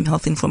giving them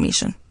health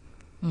information?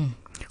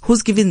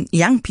 Who's giving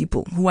young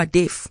people who are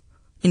deaf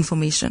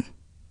information?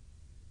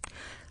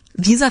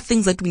 These are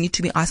things that we need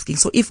to be asking.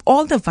 So if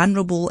all the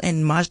vulnerable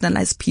and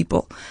marginalized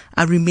people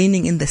are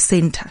remaining in the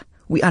center,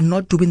 we are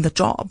not doing the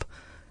job.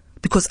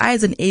 Because I,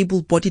 as an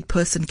able-bodied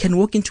person, can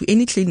walk into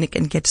any clinic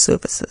and get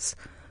services.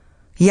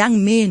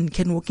 Young men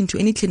can walk into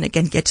any clinic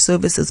and get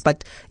services,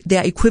 but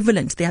their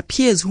equivalent, their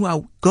peers who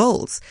are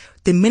girls,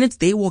 the minute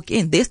they walk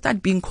in, they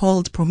start being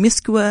called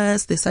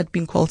promiscuous, they start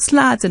being called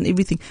sluts and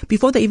everything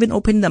before they even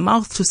open their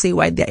mouth to say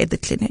why they're at the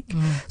clinic.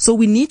 So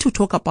we need to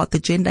talk about the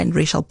gender and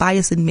racial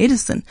bias in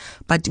medicine,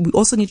 but we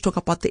also need to talk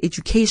about the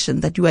education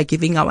that you are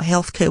giving our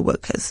healthcare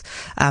workers.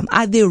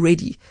 Are they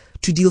ready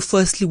to deal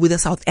firstly with the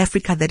South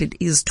Africa that it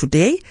is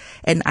today,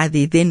 and are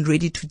they then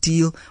ready to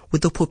deal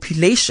with the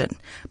population?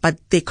 But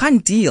they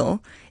can't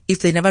deal if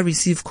they never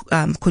receive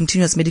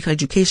continuous medical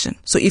education.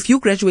 So if you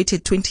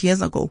graduated 20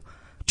 years ago,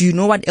 do you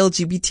know what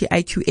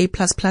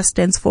LGBTIQA++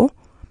 stands for,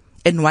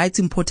 and why it's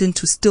important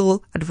to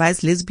still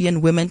advise lesbian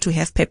women to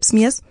have pap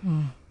smears?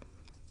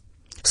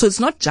 So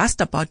it's not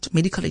just about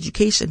medical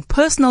education.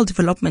 Personal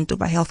development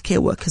of our healthcare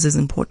workers is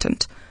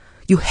important.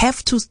 You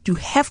have to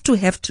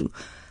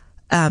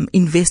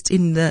invest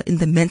in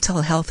the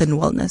mental health and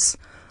wellness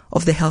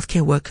of the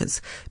healthcare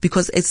workers,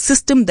 because a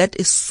system that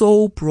is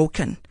so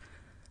broken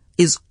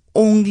is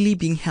only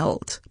being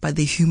held by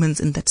the humans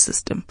in that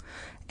system.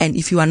 And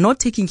if you are not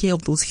taking care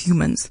of those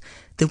humans,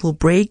 they will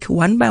break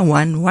one by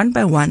one.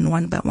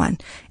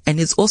 And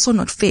it's also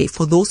not fair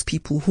for those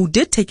people who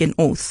did take an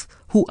oath,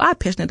 who are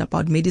passionate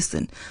about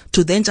medicine,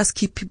 to then just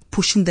keep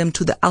pushing them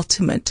to the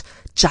ultimate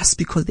just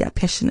because they are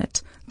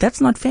passionate.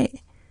 That's not fair.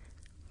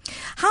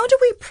 How do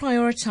we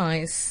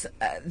prioritize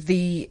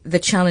the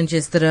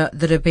challenges that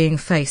are being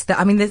faced?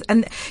 I mean,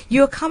 and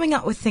you are coming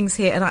up with things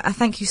here, and I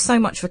thank you so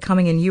much for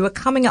coming in. You are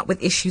coming up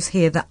with issues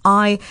here that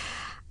I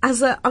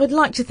would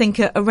like to think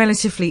a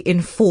relatively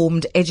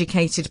informed,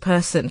 educated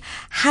person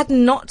had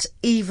not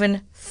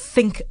even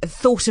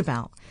thought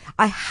about.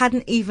 I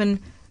hadn't even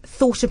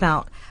thought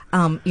about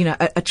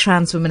a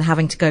trans woman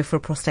having to go for a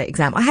prostate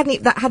exam.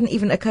 That hadn't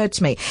even occurred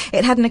to me.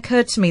 It hadn't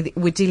occurred to me that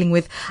we're dealing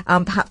with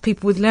perhaps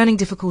people with learning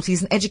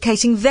difficulties and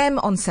educating them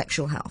on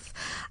sexual health.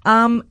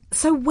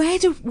 So where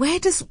do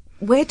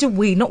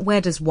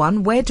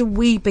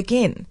we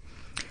begin?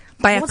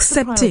 By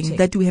accepting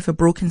that we have a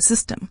broken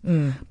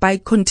system. By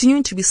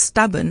continuing to be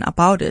stubborn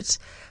about it.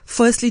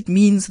 Firstly, it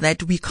means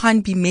that we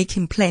can't be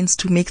making plans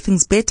to make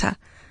things better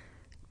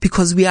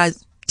because we are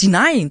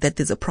denying that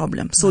there's a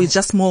problem. So It's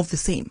just more of the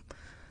same.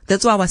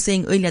 That's why I was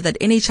saying earlier that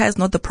NHI is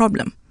not the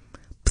problem.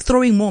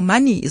 Throwing more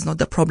money is not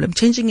the problem.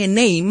 Changing a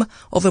name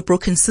of a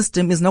broken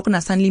system is not going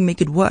to suddenly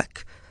make it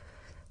work.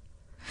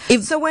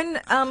 So when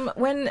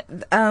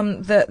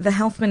the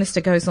health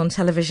minister goes on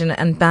television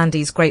and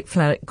bandies grape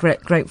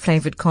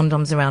flavored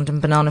condoms around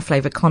and banana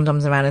flavored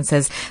condoms around and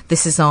says,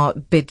 this is our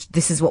bid,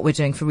 this is what we're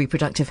doing for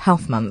Reproductive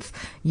Health Month,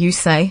 you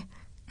say?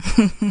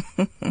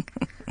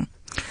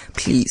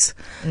 Please,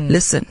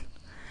 listen.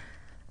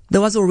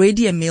 there was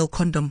already a male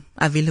condom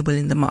available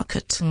in the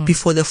market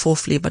before the 4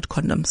 flavored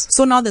condoms.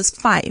 So now there's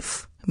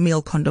 5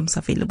 male condoms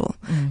available.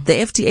 The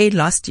FDA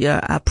last year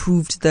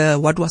approved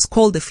what was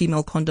called the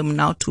female condom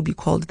now to be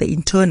called the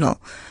internal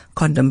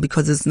condom,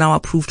 because it's now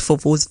approved for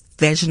both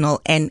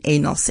vaginal and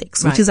anal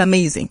sex, which is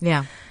amazing.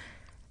 Yeah.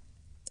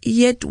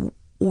 Yet,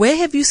 where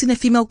have you seen a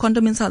female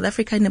condom in South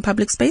Africa in a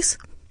public space?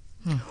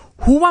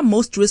 Who are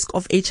most risk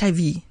of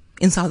HIV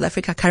in South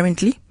Africa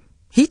currently?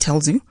 He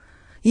tells you.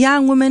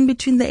 Young women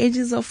between the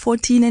ages of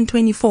 14 and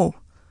 24.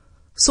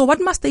 So what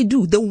must they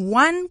do? The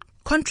one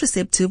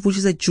contraceptive, which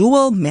is a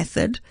dual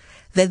method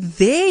that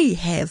they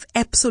have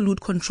absolute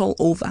control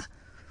over,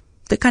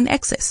 they can't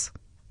access.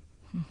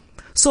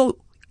 So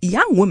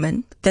young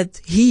women that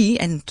he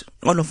and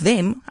all of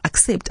them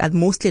accept are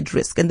mostly at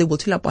risk, and they will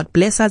tell about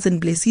blessers and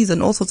blessees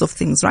and all sorts of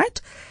things, right?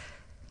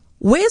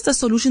 Where's the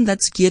solution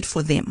that's geared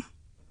for them?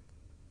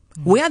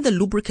 Where are the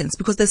lubricants?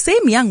 Because the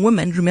same young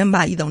women, remember,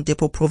 are either on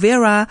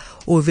Depo-Provera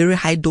or a very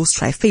high dose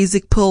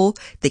triphasic pill.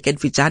 They get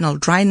vaginal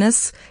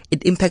dryness.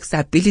 It impacts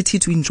their ability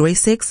to enjoy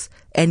sex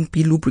and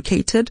be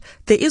lubricated.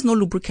 There is no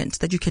lubricant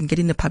that you can get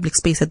in the public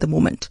space at the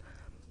moment.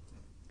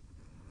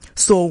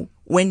 So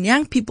when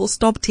young people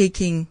stop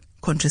taking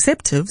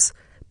contraceptives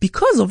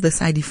because of the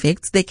side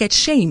effects, they get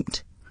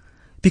shamed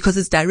because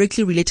it's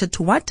directly related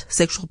to what?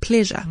 Sexual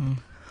pleasure.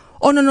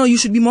 Oh, no, you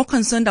should be more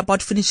concerned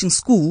about finishing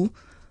school.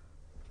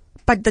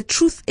 But the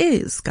truth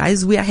is,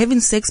 guys, we are having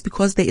sex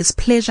because there is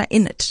pleasure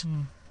in it.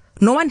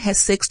 No one has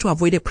sex to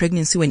avoid a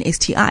pregnancy or an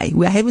STI.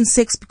 We are having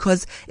sex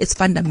because it's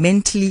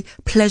fundamentally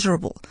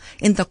pleasurable.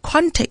 In the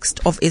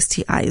context of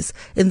STIs,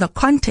 in the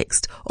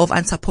context of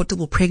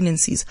unsupportable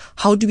pregnancies,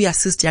 how do we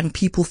assist young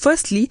people?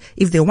 Firstly,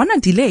 if they want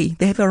to delay,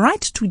 they have a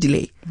right to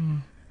delay.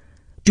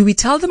 Do we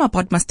tell them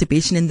about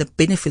masturbation and the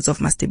benefits of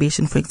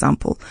masturbation, for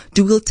example?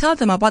 Do we tell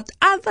them about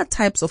other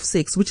types of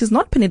sex, which is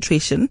not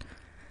penetration,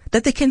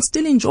 that they can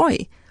still enjoy?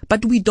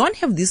 But we don't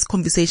have these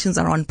conversations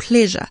around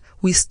pleasure.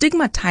 We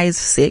stigmatize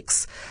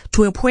sex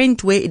to a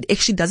point where it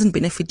actually doesn't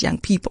benefit young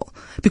people.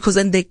 Because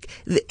then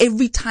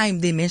every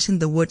time they mention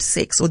the word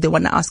sex or they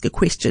want to ask a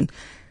question,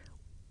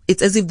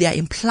 it's as if they are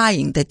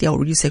implying that they are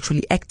already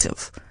sexually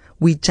active.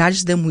 We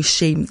judge them, we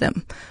shame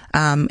them,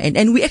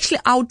 and we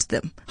actually out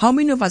them. How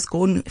many of us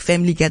go on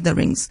family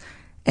gatherings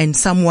and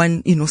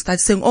someone,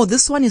 starts saying, oh,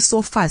 this one is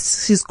so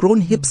fast. She's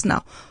grown hips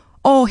now.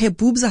 Oh, her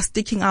boobs are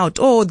sticking out.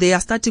 Oh, they are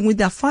starting with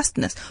their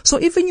fastness.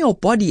 So even your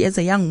body as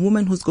a young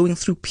woman who's going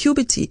through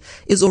puberty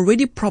is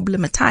already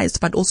problematized,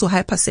 but also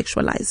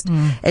hypersexualized.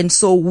 And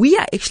so we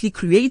are actually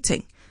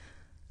creating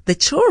the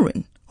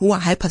children who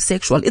are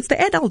hypersexual. It's the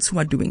adults who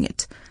are doing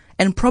it.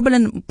 And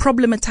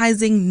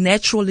problematizing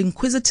natural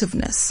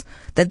inquisitiveness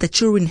that the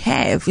children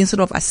have instead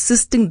of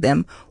assisting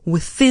them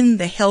within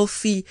the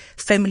healthy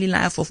family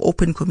life of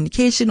open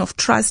communication, of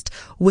trust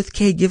with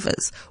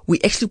caregivers. We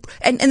actually,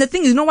 and the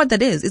thing is, you know what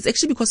that is? It's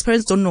actually because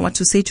parents don't know what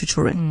to say to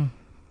children.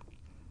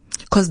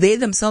 Because they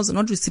themselves are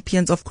not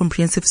recipients of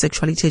comprehensive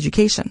sexuality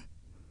education.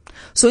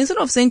 So instead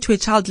of saying to a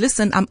child,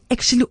 listen, I'm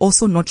actually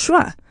also not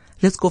sure.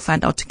 Let's go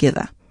find out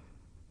together.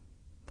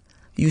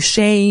 You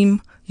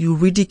shame, you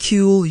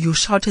ridicule, you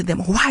shout at them,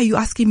 why are you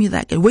asking me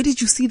that? And where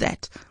did you see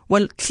that?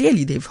 Well,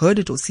 clearly they've heard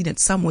it or seen it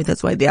somewhere.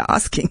 That's why they're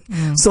asking.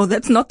 So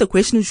that's not the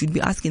question you should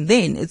be asking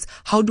then. It's,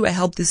 how do I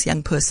help this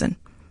young person?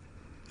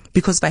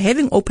 Because by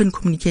having open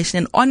communication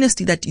and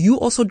honesty that you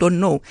also don't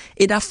know,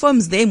 it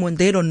affirms them when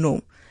they don't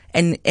know.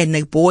 And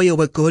a boy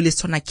or a girl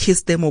is trying to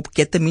kiss them or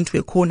get them into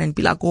a corner and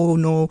be like, oh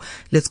no,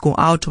 let's go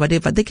out or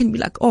whatever. They can be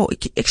like, oh,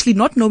 actually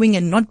not knowing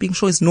and not being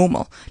sure is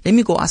normal. Let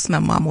me go ask my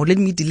mom, or let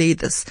me delay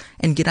this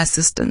and get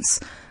assistance.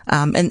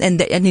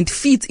 And it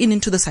feeds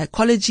into the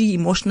psychology,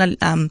 emotional,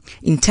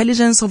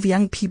 intelligence of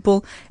young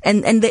people.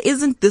 And there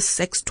isn't this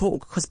sex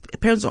talk, because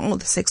parents don't know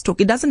the sex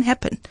talk. It doesn't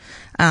happen.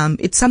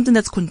 It's something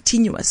that's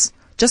continuous.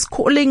 Just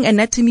calling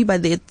anatomy by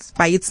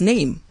its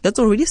name, that's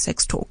already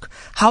sex talk.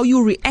 How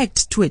you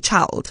react to a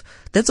child,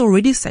 that's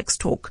already sex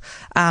talk.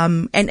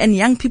 And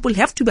young people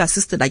have to be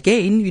assisted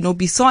again,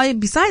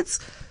 besides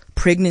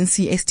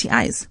pregnancy,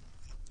 STIs.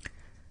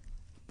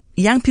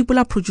 Young people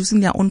are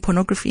producing their own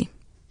pornography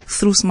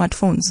through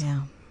smartphones.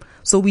 Yeah.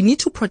 So we need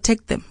to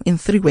protect them in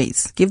 3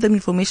 ways. Give them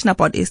information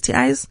about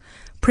STIs,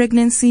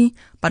 pregnancy,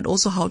 but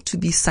also how to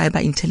be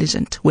cyber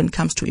intelligent when it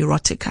comes to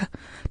erotica.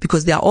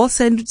 Because they are all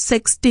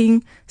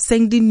sexting,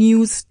 sending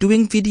news,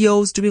 doing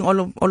videos, doing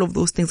all of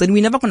those things. And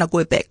we're never going to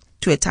go back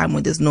to a time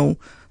when there's no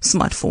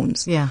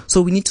smartphones. Yeah.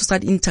 So we need to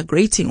start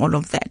integrating all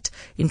of that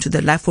into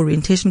the life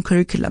orientation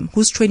curriculum.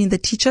 Who's training the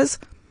teachers?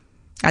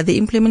 Are they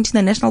implementing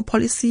the national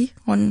policy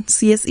on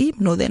CSE?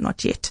 No, they're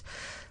not yet.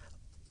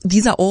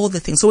 these are all the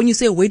things. So when you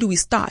say, where do we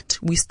start?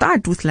 We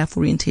start with life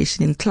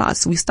orientation in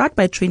class. We start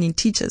by training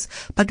teachers,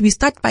 but we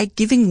start by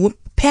giving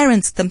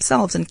parents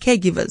themselves and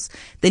caregivers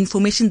the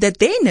information that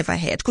they never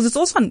had, because it's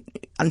also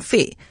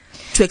unfair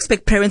to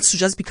expect parents to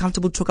just be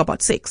comfortable to talk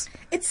about sex.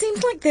 It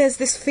seems like there's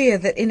this fear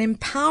that in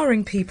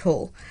empowering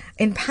people,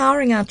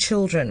 empowering our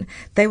children,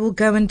 they will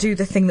go and do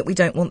the thing that we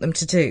don't want them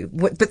to do,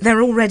 but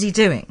they're already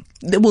doing.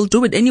 They will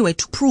do it anyway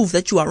to prove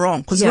that you are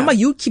wrong. Because remember,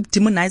 you keep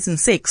demonizing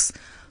sex.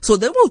 So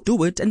they will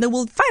do it, and they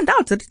will find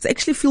out that it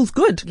actually feels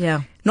good.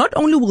 Yeah. Not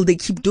only will they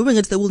keep doing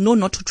it, they will know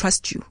not to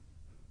trust you.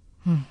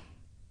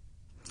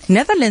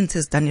 Netherlands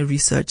has done a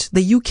research.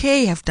 The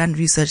UK have done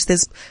research.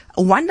 There's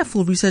a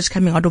wonderful research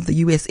coming out of the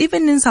US,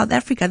 even in South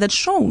Africa, that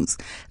shows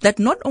that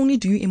not only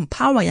do you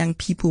empower young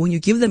people when you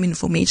give them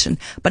information,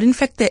 but in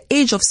fact, the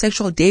age of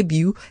sexual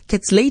debut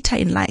gets later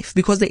in life,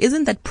 because there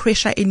isn't that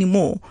pressure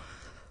anymore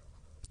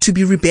to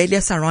be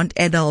rebellious around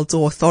adults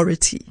or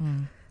authority.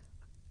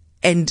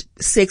 And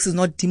sex is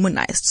not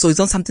demonized. So it's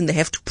not something they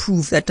have to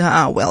prove that,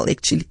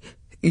 actually,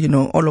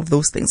 all of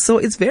those things. So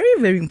it's very,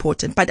 very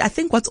important. But I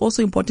think what's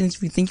also important is,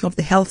 if you're thinking of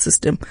the health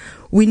system,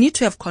 we need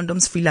to have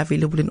condoms freely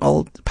available in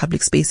all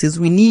public spaces.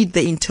 We need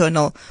the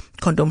internal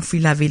condom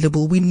freely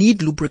available. We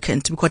need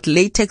lubricant, because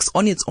latex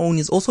on its own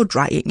is also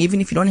drying, even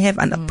if you don't have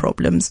other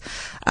problems.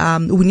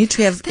 We need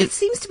to have. There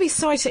seems to be,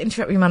 sorry to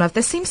interrupt you, Manav,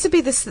 there seems to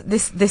be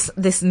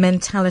this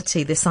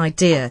mentality, this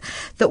idea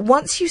that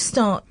once you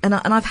start, and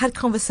I've had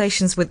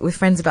conversations with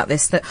friends about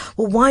this, that,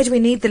 well, why do we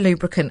need the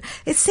lubricant?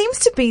 It seems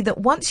to be that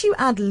once you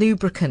add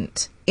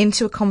lubricant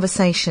into a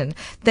conversation,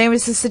 there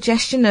is a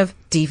suggestion of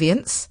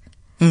deviance.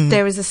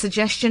 There is a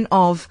suggestion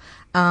of,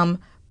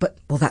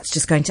 that's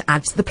just going to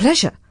add to the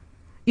pleasure.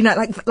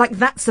 Like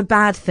that's a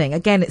bad thing.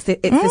 Again, it's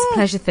this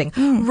pleasure thing,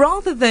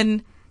 rather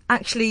than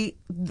actually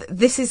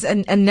this is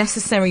a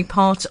necessary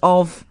part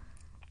of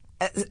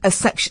a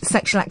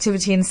sexual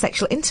activity and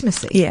sexual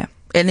intimacy. Yeah,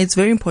 and it's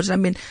very important. I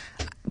mean,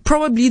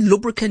 probably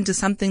lubricant is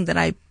something that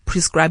I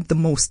prescribe the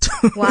most.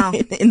 Wow.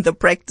 in the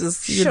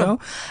practice, you know,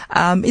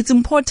 it's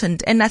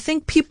important, and I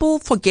think people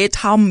forget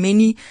how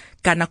many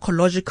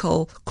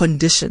gynecological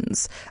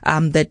conditions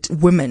that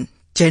women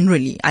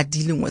generally are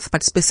dealing with,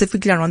 but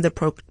specifically around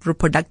the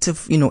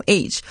reproductive,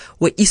 age,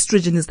 where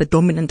estrogen is the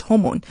dominant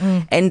hormone.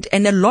 And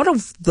a lot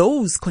of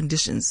those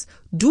conditions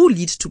do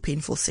lead to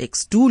painful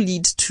sex, do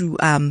lead to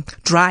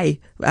dry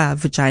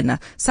vagina.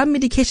 Some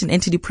medication,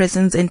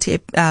 antidepressants,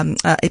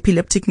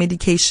 epileptic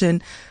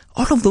medication,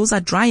 all of those are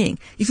drying.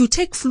 If you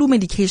take flu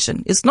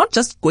medication, it's not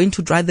just going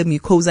to dry the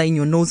mucosa in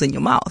your nose and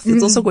your mouth.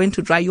 It's also going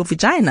to dry your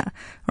vagina,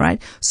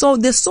 right? So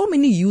there's so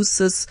many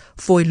uses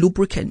for a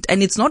lubricant,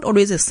 and it's not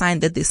always a sign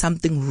that there's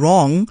something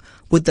wrong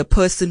with the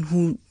person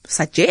who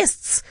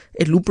suggests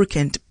a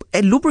lubricant.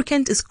 A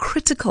lubricant is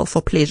critical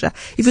for pleasure.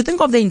 If you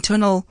think of the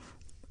internal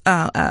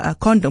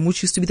condom,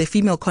 which used to be the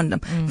female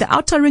condom, the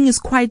outer ring is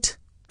quite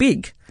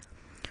big.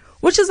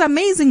 Which is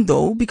amazing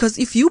though, because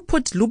if you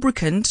put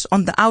lubricant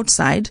on the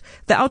outside,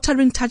 the outer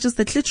ring touches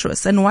the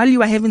clitoris, and while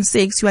you are having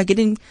sex, you are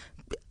getting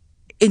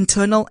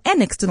internal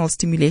and external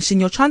stimulation.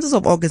 Your chances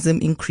of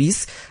orgasm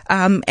increase.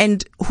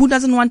 And who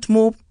doesn't want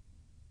more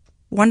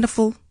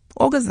wonderful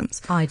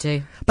orgasms? I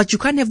do. But you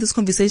can't have this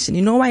conversation.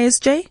 You know why,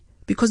 SJ?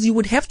 Because you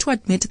would have to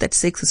admit that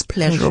sex is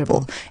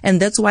pleasurable. And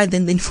that's why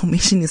then the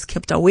information is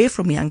kept away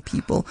from young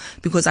people,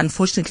 because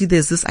unfortunately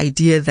there's this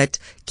idea that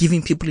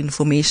giving people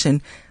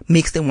information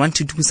makes them want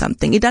to do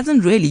something. It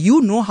doesn't really.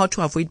 You know how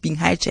to avoid being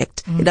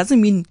hijacked. It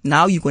doesn't mean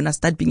now you're going to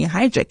start being a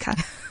hijacker.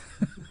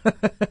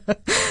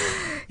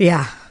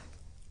 Yeah.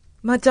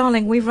 My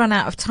darling, we've run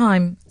out of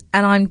time.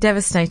 And I'm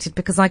devastated,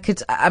 because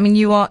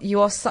you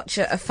are such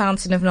a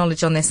fountain of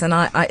knowledge on this, and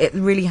it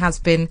really has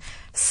been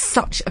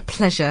such a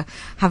pleasure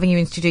having you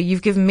in studio.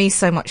 You've given me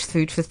so much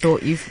food for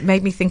thought. You've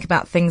made me think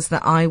about things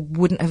that I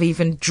wouldn't have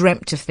even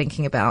dreamt of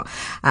thinking about,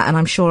 and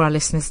I'm sure our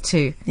listeners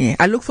too. Yeah,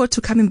 I look forward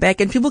to coming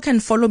back, and people can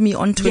follow me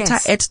on Twitter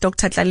at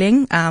Dr.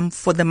 Tlaleng,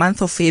 for the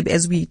month of Feb,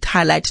 as we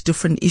highlight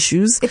different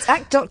issues. It's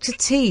at Dr.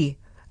 T.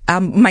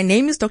 My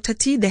name is Dr.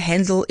 T. The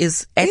handle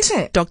is at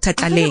Dr.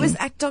 Tlaleng. I thought it was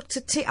at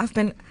Dr. T.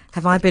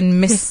 Have I been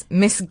miss?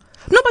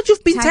 No, but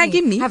you've been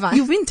tagging me. Have I?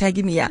 You've been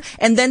tagging me, yeah.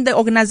 And then the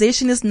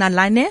organization is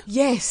Nalane.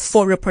 Yes.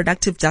 For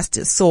Reproductive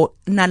Justice. So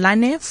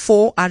Nalane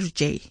for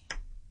RJ.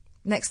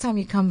 Next time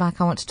you come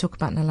back, I want to talk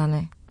about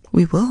Nalane.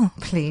 We will.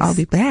 Please. I'll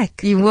be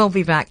back. You will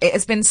be back. It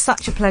has been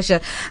such a pleasure.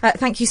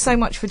 Thank you so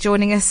much for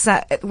joining us.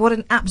 What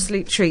an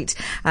absolute treat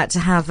to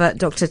have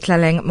Dr.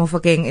 Tlaleng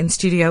Mofokeng in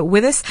studio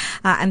with us.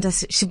 And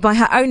by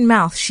her own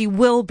mouth, she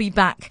will be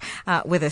back with us.